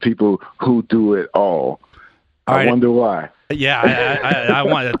gravitate to people who do it all. I wonder why. Yeah, I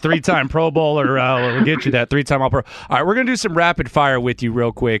want a 3-time Pro Bowler. We'll get you that 3-time All-Pro. All right, we're going to do some rapid fire with you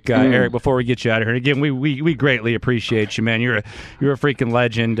real quick, Eric, before we get you out of here. And again, we greatly appreciate you, man. You're a freaking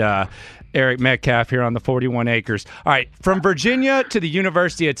legend, Eric Metcalf here on the 41 Acres. All right, from Virginia to the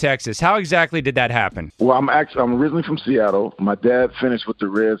University of Texas, how exactly did that happen? Well, I'm originally from Seattle. My dad finished with the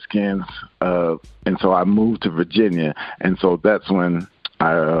Redskins, and so I moved to Virginia, and so that's when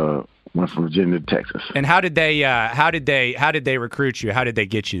I went from Virginia to Texas. And how did they recruit you? How did they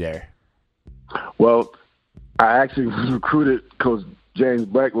get you there? Well, I actually was recruited. Coach James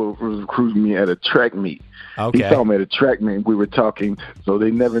Blackwell was recruiting me at a track meet. Okay. He saw me at a track meet. We were talking, so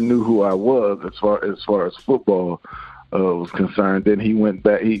they never knew who I was as far as football was concerned. Then he went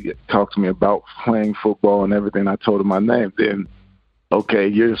back. He talked to me about playing football and everything. I told him my name. Then, okay,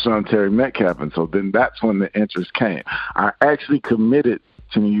 you're the son of Terry Metcalf. And so then that's when the interest came. I actually committed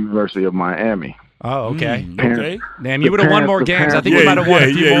to the University of Miami. Oh, okay. Okay. Damn, you would have won more games. I think we might have won a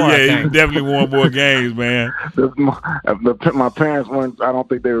few more. Yeah, you definitely won more games, man. My parents weren't. I don't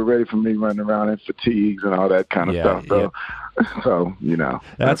think they were ready for me running around in fatigues and all that kind of stuff. So you know,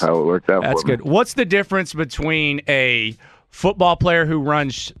 that's how it worked out. That's for me. good. What's the difference between a football player who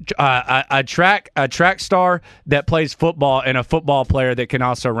runs a track star that plays football and a football player that can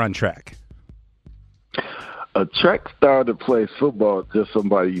also run track? A track star that plays football is just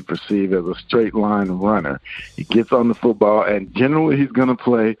somebody you perceive as a straight line runner. He gets on the football, and generally he's going to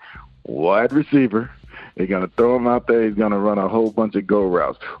play wide receiver. They're going to throw him out there. He's going to run a whole bunch of go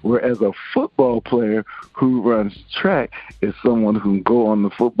routes. Whereas a football player who runs track is someone who can go on the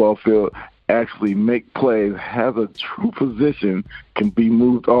football field, actually make plays, has a true position, can be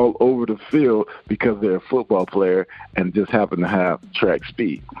moved all over the field because they're a football player and just happen to have track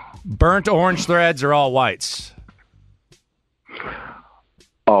speed. Burnt orange threads or all whites?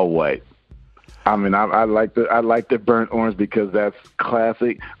 All white. I mean, I like the burnt orange because that's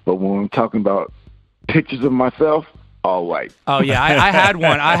classic. But when I'm talking about pictures of myself, all white. Oh yeah, I had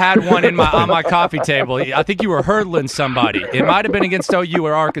one. I had one on my coffee table. I think you were hurdling somebody. It might have been against OU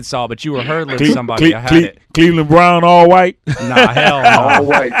or Arkansas, but you were hurdling somebody. I had it. Cleveland Brown, all white. Nah, hell no. All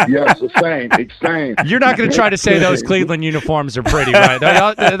white. Yes, the same. You're not going to try to say those Cleveland uniforms are pretty, right?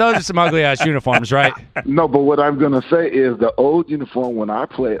 Those are some ugly ass uniforms, right? No, but what I'm going to say is the old uniform when I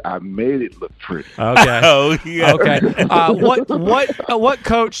played, I made it look pretty. Okay. Oh yeah. Okay. What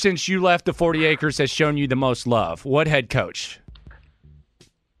coach since you left the 40 Acres has shown you the most love? What head coach?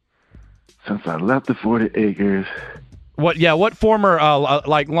 Since I left the 40 Acres. What former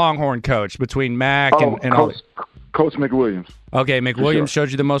like Longhorn coach between Mac and Coach McWilliams. Okay, McWilliams showed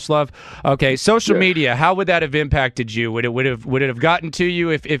you the most love. Okay, social media, how would that have impacted you? Would it have gotten to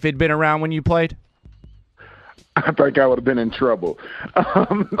you if it'd been around when you played? I think I would have been in trouble.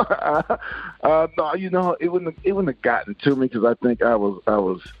 No, you know, it wouldn't have gotten to me because I think I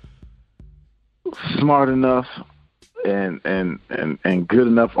was smart enough and good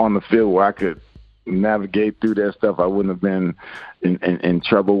enough on the field where I could navigate through that stuff. I wouldn't have been in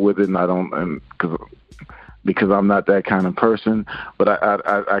trouble with it, and I don't, because I'm not that kind of person. But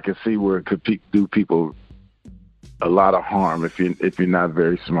I can see where it could do people a lot of harm if you're not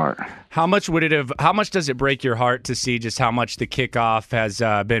very smart. How much does it break your heart to see just how much the kickoff has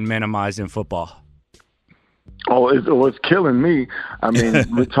been minimized in football? Oh, it's killing me. I mean,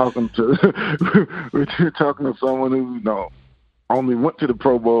 we're talking to someone who only went to the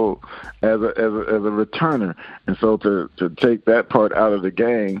Pro Bowl as a returner, and so to take that part out of the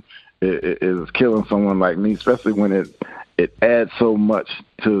game is killing someone like me, especially when it adds so much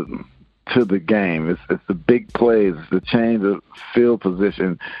to the game. It's the big plays, it's the change of field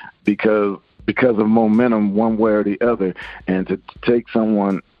position because of momentum one way or the other, and to take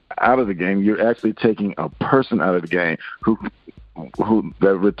someone out of the game, you're actually taking a person out of the game who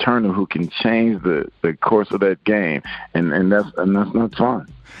that returner who can change the course of that game, and that's not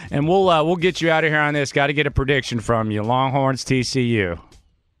fun. And we'll get you out of here on this. Got to get a prediction from you. Longhorns, TCU.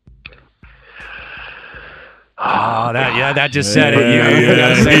 Oh, that just said it. You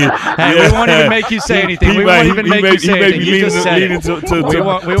gotta say it. Hey, we won't even make you say anything. We won't even make you say anything. You just said it. We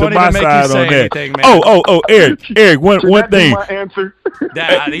won't even make you say anything, man. Oh, Eric, one thing. My answer.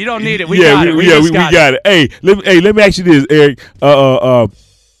 You don't need it. We got it. We got it. Hey, let me ask you this, Eric.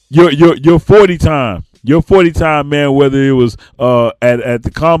 Your 40 time your 40 time, man, whether it was at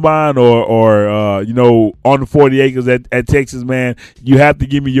the combine or on the 40 acres at Texas, man, you have to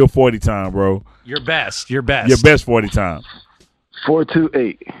give me your 40 time, bro. Your best 40 time.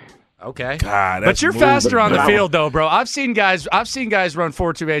 4.28. Okay. God, but you're faster on the field, though, bro. I've seen guys run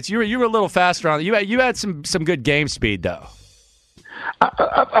 4.28s. You were a little faster on it. You had some good game speed, though.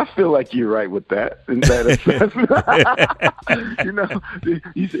 I feel like you're right with that. In that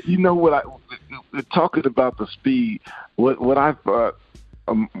you know what? Talking about the speed, what I thought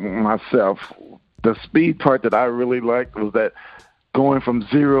myself, the speed part that I really liked was that going from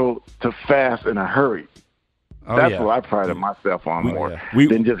zero to fast in a hurry. That's what I prided myself on more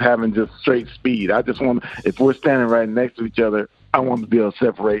than just having just straight speed. I just want, if we're standing right next to each other, I want to be able to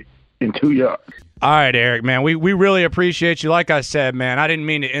separate in 2 yards. All right, Eric, man, we really appreciate you. Like I said, man, I didn't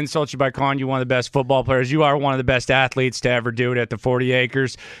mean to insult you by calling you one of the best football players. You are one of the best athletes to ever do it at the 40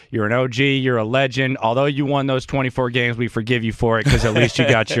 acres. You're an OG. You're a legend. Although you won those 24 games, we forgive you for it because at least you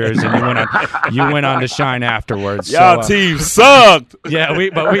got yours, and you went on to shine afterwards. Y'all team sucked. Yeah,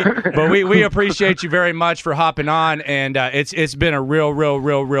 we appreciate you very much for hopping on, and it's been a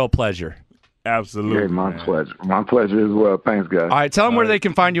real pleasure. Absolutely. Yeah, my pleasure. My pleasure as well. Thanks, guys. All right, tell them where they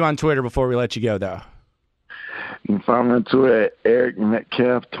can find you on Twitter before we let you go, though. You can find me on Twitter at Eric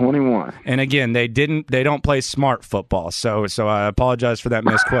Metcalf 21. And again, they don't play smart football, so I apologize for that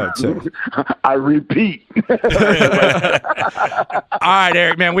misquote. So. I repeat. All right,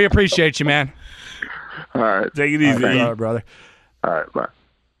 Eric, man, we appreciate you, man. All right, take it easy, all right, brother. All right, bye.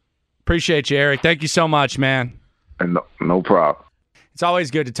 Appreciate you, Eric. Thank you so much, man. And no problem. It's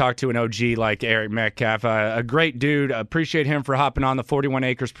always good to talk to an OG like Eric Metcalf, a great dude. Appreciate him for hopping on the 41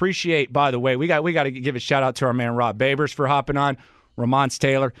 Acres. Appreciate, by the way, we got to give a shout out to our man Rob Babers for hopping on, Ramon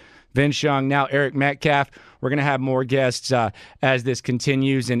Taylor, Vince Young, now Eric Metcalf. We're going to have more guests as this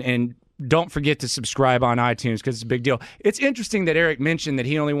continues, and don't forget to subscribe on iTunes because it's a big deal. It's interesting that Eric mentioned that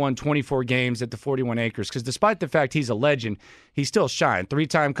he only won 24 games at the 41 Acres because despite the fact he's a legend, he still shined.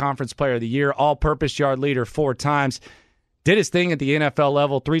 3-time Conference Player of the Year, all-purpose yard leader 4 times. Did his thing at the NFL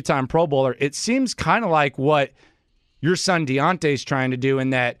level, 3-time Pro Bowler. It seems kind of like what your son Deontay's trying to do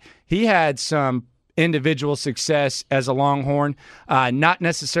in that he had some individual success as a Longhorn, not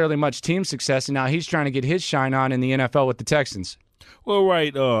necessarily much team success, and now he's trying to get his shine on in the NFL with the Texans. Well,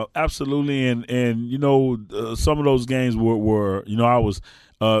 right, absolutely, and some of those games were I was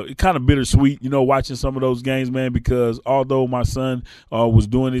kind of bittersweet, watching some of those games, man, because although my son was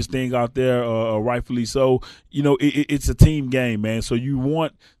doing his thing out there, rightfully so, it's a team game, man. So you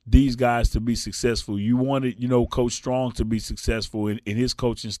want these guys to be successful. You wanted, Coach Strong to be successful in his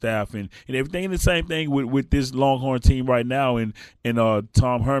coaching staff and everything. And the same thing with this Longhorn team right now and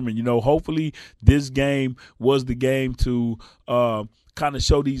Tom Herman. Hopefully this game was the game to kind of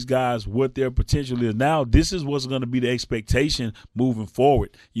show these guys what their potential is. Now, this is what's going to be the expectation moving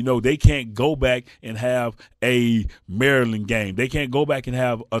forward. They can't go back and have a Maryland game. They can't go back and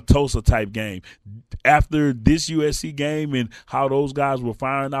have a Tulsa-type game. After this USC game and how those guys were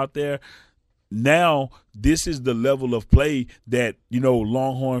firing out there, now this is the level of play that,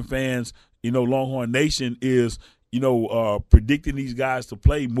 Longhorn fans, Longhorn Nation is, predicting these guys to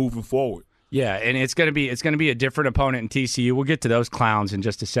play moving forward. Yeah, and it's gonna be a different opponent in TCU. We'll get to those clowns in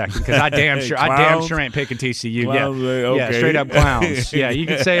just a second because I damn sure ain't picking TCU. Clowns, okay. Yeah, straight up clowns. Yeah, you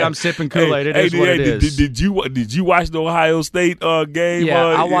can say I'm sipping Kool-Aid. It is what it is. Did you watch the Ohio State game? Yeah,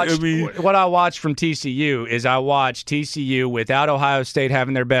 I watched. What I watched from TCU is I watched TCU without Ohio State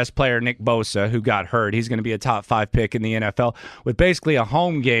having their best player Nick Bosa, who got hurt. He's going to be a top 5 pick in the NFL with basically a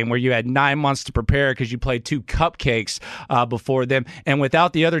home game where you had 9 months to prepare because you played 2 cupcakes before them, and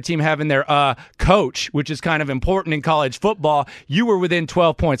without the other team having their coach, which is kind of important in college football, you were within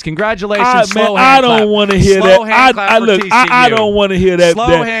 12 points. Congratulations, I don't want to hear that. I don't want to hear that.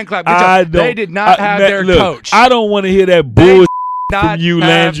 Slow hand clap. They did not have their coach. I don't want to hear that bullshit from you,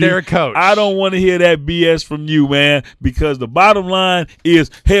 Landry. Their coach. I don't want to hear that BS from you, man, because the bottom line is,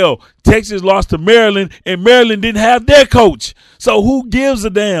 hell, Texas lost to Maryland, and Maryland didn't have their coach. So who gives a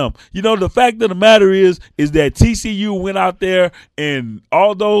damn? The fact of the matter is that TCU went out there, and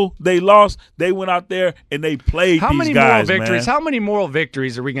although they lost, they went out there and they played these guys, man. How many moral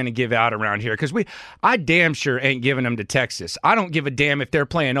victories are we going to give out around here? Because I damn sure ain't giving them to Texas. I don't give a damn if they're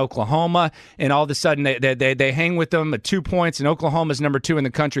playing Oklahoma, and all of a sudden they hang with them at 2 points, and Oklahoma's number 2 in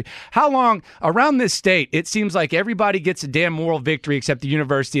the country. How long around this state? It seems like everybody gets a damn moral victory except the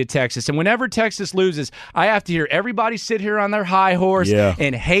University of Texas. Texas. And whenever Texas loses, I have to hear everybody sit here on their high horse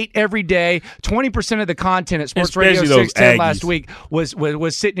and hate every day. 20% of the content at Sports Radio 610 last week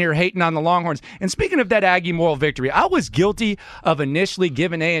was sitting here hating on the Longhorns. And speaking of that Aggie moral victory, I was guilty of initially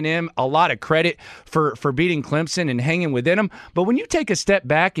giving A&M a lot of credit for beating Clemson and hanging within them. But when you take a step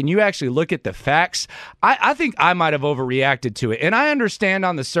back and you actually look at the facts, I think I might have overreacted to it. And I understand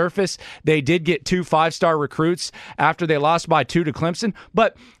on the surface they did get 2 5-star recruits after they lost by 2 to Clemson,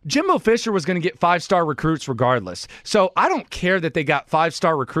 but Jimbo Fisher was going to get 5-star recruits regardless. So I don't care that they got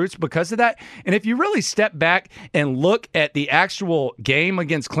 5-star recruits because of that. And if you really step back and look at the actual game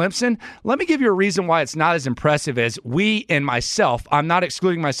against Clemson, let me give you a reason why it's not as impressive as we and myself, I'm not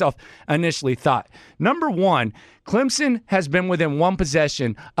excluding myself, initially thought. Number one, Clemson has been within 1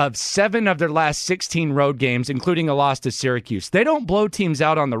 possession of 7 of their last 16 road games, including a loss to Syracuse. They don't blow teams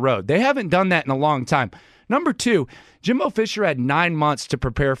out on the road. They haven't done that in a long time. Number 2, Jimbo Fisher had 9 months to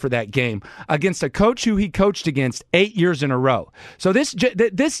prepare for that game against a coach who he coached against 8 years in a row. So this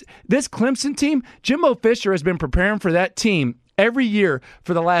Clemson team, Jimbo Fisher has been preparing for that team every year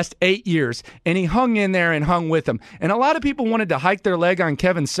for the last 8 years, and he hung in there and hung with them. And a lot of people wanted to hike their leg on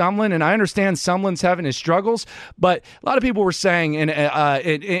Kevin Sumlin, and I understand Sumlin's having his struggles, but a lot of people were saying, and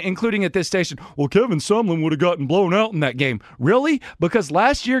including at this station, well, Kevin Sumlin would have gotten blown out in that game. Really? Because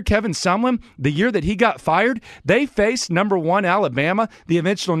last year, Kevin Sumlin, the year that he got fired, they faced number 1 Alabama, the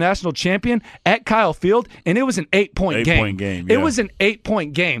eventual national champion, at Kyle Field, and it was an 8-point game. It was an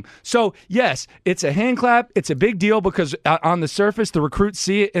 8-point game. So, yes, it's a hand clap. It's a big deal because on the surface, the recruits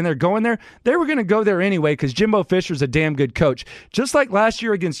see it and they're going there. They were going to go there anyway because Jimbo Fisher's a damn good coach. Just like last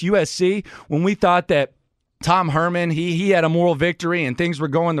year against USC when we thought that Tom Herman, he had a moral victory and things were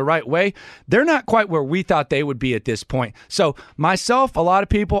going the right way. They're not quite where we thought they would be at this point. So myself, a lot of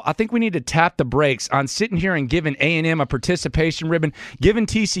people, I think we need to tap the brakes on sitting here and giving A&M a participation ribbon, giving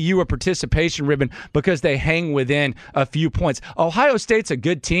TCU a participation ribbon because they hang within a few points. Ohio State's a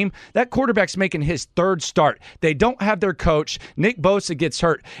good team. That quarterback's making his 3rd start. They don't have their coach. Nick Bosa gets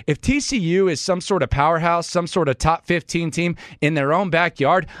hurt. If TCU is some sort of powerhouse, some sort of top 15 team in their own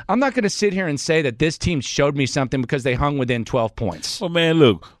backyard, I'm not going to sit here and say that this team showed me something because they hung within 12 points. Well, man,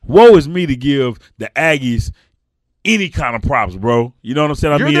 look, woe is me to give the Aggies any kind of props, bro. You know what I'm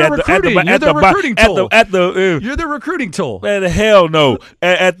saying? You're their recruiting tool. You're the recruiting tool. Man, the hell no.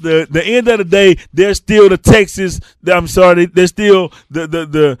 At the end of the day, they're still the Texas. I'm sorry, they're still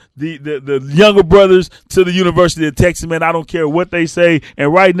the younger brothers to the University of Texas. Man, I don't care what they say.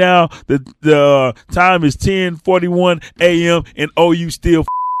 And right now, the time is 10:41 a.m. and OU still.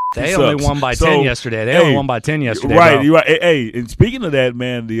 They only won by 10 yesterday. Right, you're right. Hey, and speaking of that,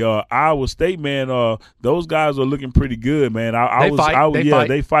 man, the Iowa State, man, those guys are looking pretty good, man.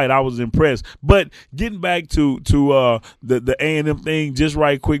 They fight. I was impressed. But getting back to the A&M thing, just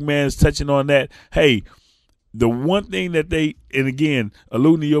right quick, man, is touching on that. Hey, the one thing that they, and again,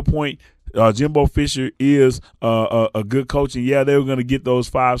 alluding to your point, Jimbo Fisher is a good coach, and yeah, they were going to get those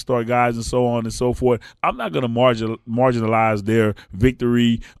 5-star guys and so on and so forth. I'm not going to marginalize their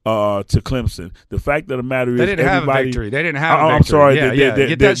victory to Clemson. The fact of the matter is, they didn't have a victory. I'm sorry,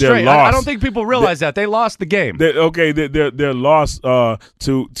 get that straight. I don't think people realize that they lost the game. Their loss to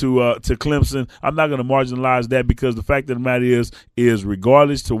Clemson. I'm not going to marginalize that because the fact of the matter is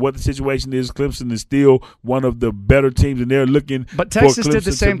regardless to what the situation is, Clemson is still one of the better teams, and they're looking. But Texas did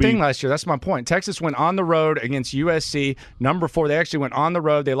the same thing last year. That's my point. Texas went on the road against USC, number 4. They actually went on the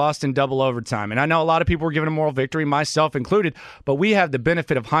road. They lost in double overtime. And I know a lot of people were giving a moral victory, myself included, but we have the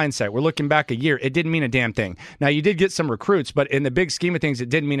benefit of hindsight. We're looking back a year. It didn't mean a damn thing. Now, you did get some recruits, but in the big scheme of things, it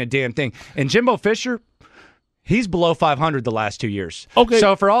didn't mean a damn thing. And Jimbo Fisher, he's below 500 the last 2 years. Okay.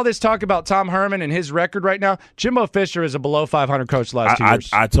 So for all this talk about Tom Herman and his record right now, Jimbo Fisher is a below 500 coach the last 2 years.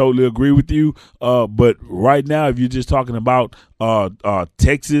 I totally agree with you. But right now, if you're just talking about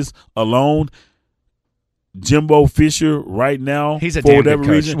Texas alone, Jimbo Fisher right now, he's a damn good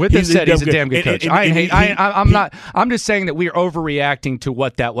coach. With that said, he's a damn good coach. I'm just saying that we are overreacting to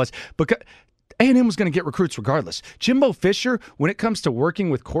what that was because A&M was going to get recruits regardless. Jimbo Fisher, when it comes to working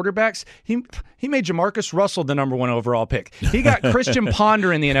with quarterbacks, he made Jamarcus Russell the number 1 overall pick. He got Christian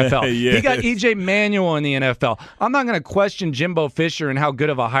Ponder in the NFL. Yes. He got E.J. Manuel in the NFL. I'm not going to question Jimbo Fisher and how good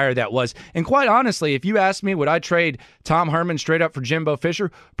of a hire that was. And quite honestly, if you ask me, would I trade Tom Herman straight up for Jimbo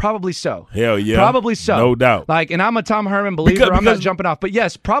Fisher? Probably so. Hell yeah. Probably so. No doubt. And I'm a Tom Herman believer. I'm not jumping off. But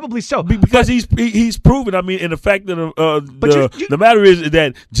yes, probably so. Because he's proven. I mean, and the fact that the matter is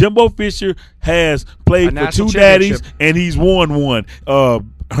that Jimbo Fisher has played for 2 daddies and he's won one.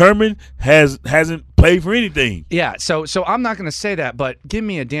 Herman hasn't play for anything. Yeah, so I'm not going to say that, but give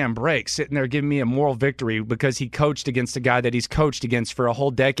me a damn break sitting there giving me a moral victory because he coached against a guy that he's coached against for a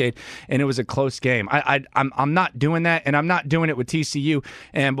whole decade, and it was a close game. I'm not doing that, and I'm not doing it with TCU.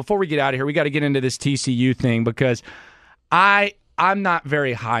 And before we get out of here, we got to get into this TCU thing because I'm not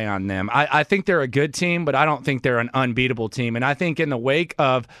very high on them. I think they're a good team, but I don't think they're an unbeatable team. And I think in the wake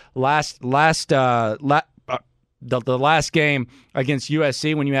of the last game against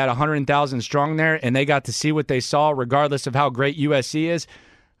USC when you had 100,000 strong there and they got to see what they saw regardless of how great USC is,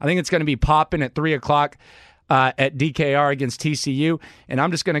 I think it's going to be popping at 3 o'clock at DKR against TCU, and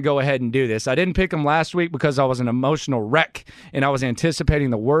I'm just going to go ahead and do this. I didn't pick them last week because I was an emotional wreck, and I was anticipating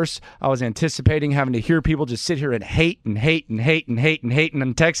the worst. I was anticipating having to hear people just sit here and hate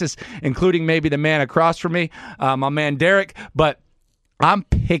on Texas, including maybe the man across from me, my man Derrick, but I'm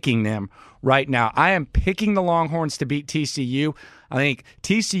picking them right now. I am picking the Longhorns to beat TCU. I think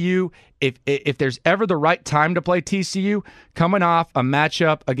TCU, if there's ever the right time to play TCU, coming off a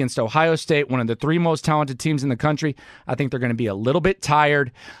matchup against Ohio State, one of the 3 most talented teams in the country, I think they're going to be a little bit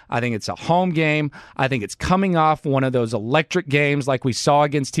tired. I think it's a home game. I think it's coming off one of those electric games like we saw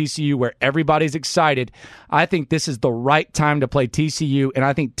against TCU where everybody's excited. I think this is the right time to play TCU, and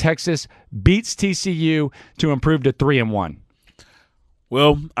I think Texas beats TCU to improve to 3-1.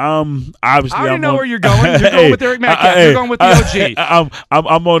 Well, obviously, I already know where you're going. You're going with Eric Metcalf. You're going with the OG.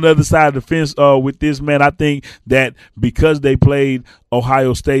 I'm on the other side of the fence with this, man. I think that because they played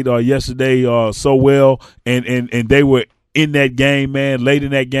Ohio State yesterday so well, and they were in that game, man, late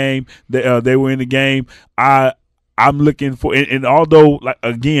in that game, they were in the game. I'm looking for, and although, like,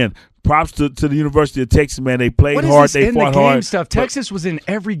 again, props to the University of Texas, man. They played hard. They fought hard. Stuff. Texas was in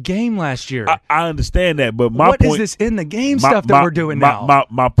every game last year. I understand that, but my what point is this in the game stuff that we're doing now?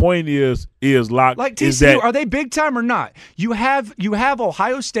 My point is Locke, like TCU, is that, are they big time or not? You have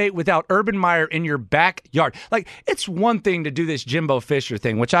Ohio State without Urban Meyer in your backyard. Like, it's one thing to do this Jimbo Fisher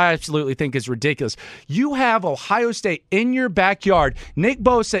thing, which I absolutely think is ridiculous. You have Ohio State in your backyard. Nick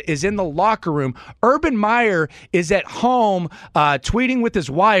Bosa is in the locker room. Urban Meyer is at home tweeting with his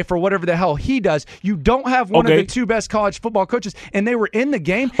wife or whatever the hell he does. You don't have one of the 2 best college football coaches, and they were in the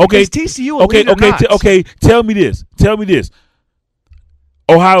game. Okay, is TCU elite or not? Okay. Tell me this.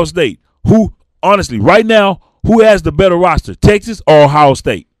 Ohio State. Who, honestly, right now, who has the better roster, Texas or Ohio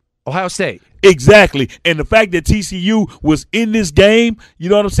State? Ohio State. Exactly. And the fact that TCU was in this game, you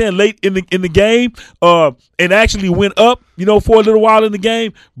know what I'm saying, late in the game, and actually went up, for a little while in the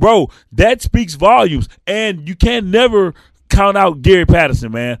game, bro, that speaks volumes. And you can never count out Gary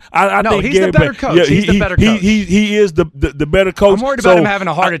Patterson, man. I think he's Gary the better coach. Yeah, he's the better coach. He is the better coach. I'm worried about him having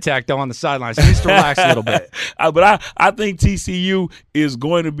a heart attack, though, on the sidelines. He needs to relax a little bit. But I think TCU is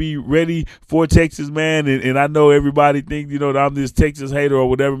going to be ready for Texas, man. And I know everybody thinks, that I'm this Texas hater or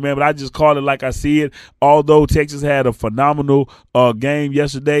whatever, man. But I just call it like I see it. Although Texas had a phenomenal game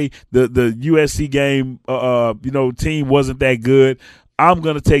yesterday, the USC game, team wasn't that good. I'm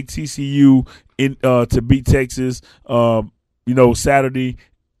going to take TCU to beat Texas. Saturday,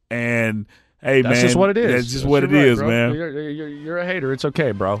 and hey, that's man, just what it is. That's just what it is, bro. man. You're a hater. It's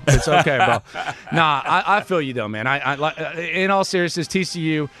okay, bro. It's okay, bro. Nah, I feel you though, man. I in all seriousness,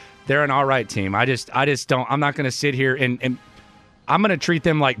 TCU, they're an all right team. I just don't. I'm not going to sit here and I'm going to treat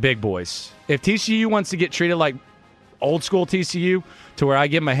them like big boys. If TCU wants to get treated like old school TCU, to where I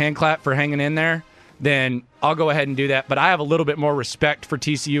give them a hand clap for hanging in there, then I'll go ahead and do that. But I have a little bit more respect for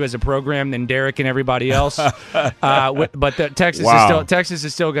TCU as a program than Derrick and everybody else. But Texas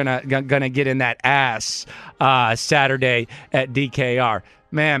is still gonna get in that ass Saturday at DKR.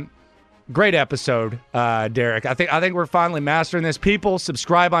 Man, great episode, Derrick. I think we're finally mastering this. People,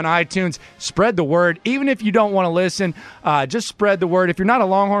 subscribe on iTunes. Spread the word. Even if you don't want to listen, just spread the word. If you're not a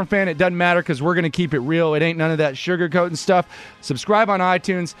Longhorn fan, it doesn't matter because we're going to keep it real. It ain't none of that sugarcoating stuff. Subscribe on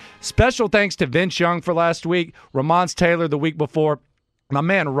iTunes. Special thanks to Vince Young for last week, Ramons Taylor the week before, my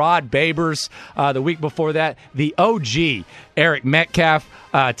man Rod Babers the week before that, the OG Eric Metcalf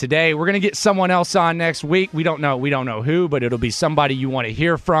today. We're going to get someone else on next week. We don't know who, but it'll be somebody you want to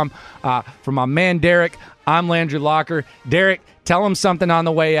hear from. From my man Derrick, I'm Landry Locker. Derrick, tell him something on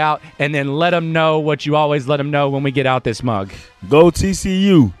the way out, and then let him know what you always let him know when we get out this mug. Go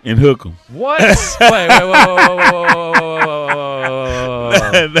TCU and hook them. What? Wait.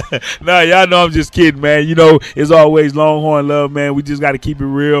 No, y'all know I'm just kidding, man. It's always Longhorn love, man. We just got to keep it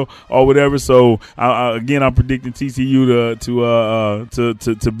real or whatever. So again, I'm predicting TCU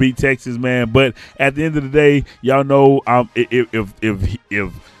to beat Texas, man. But at the end of the day, y'all know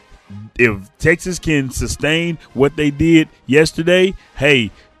if Texas can sustain what they did yesterday,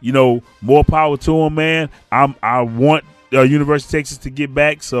 hey, more power to them, man. I want University of Texas to get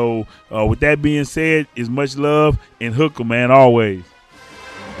back. So with that being said, it's much love and hook 'em, man, always.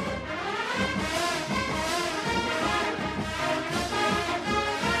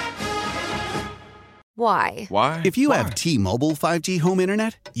 Why? Why? If you have T-Mobile 5G home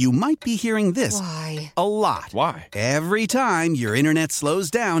internet, you might be hearing this Why? a lot. Why? Every time your internet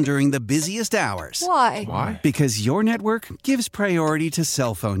slows down during the busiest hours. Why? Why? Because your network gives priority to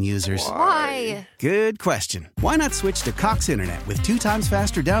cell phone users. Why? Good question. Why not switch to Cox Internet with 2 times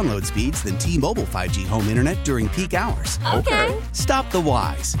faster download speeds than T-Mobile 5G home internet during peak hours? Okay. Stop the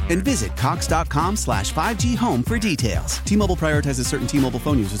whys and visit cox.com/5G home for details. T-Mobile prioritizes certain T-Mobile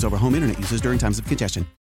phone users over home internet users during times of congestion.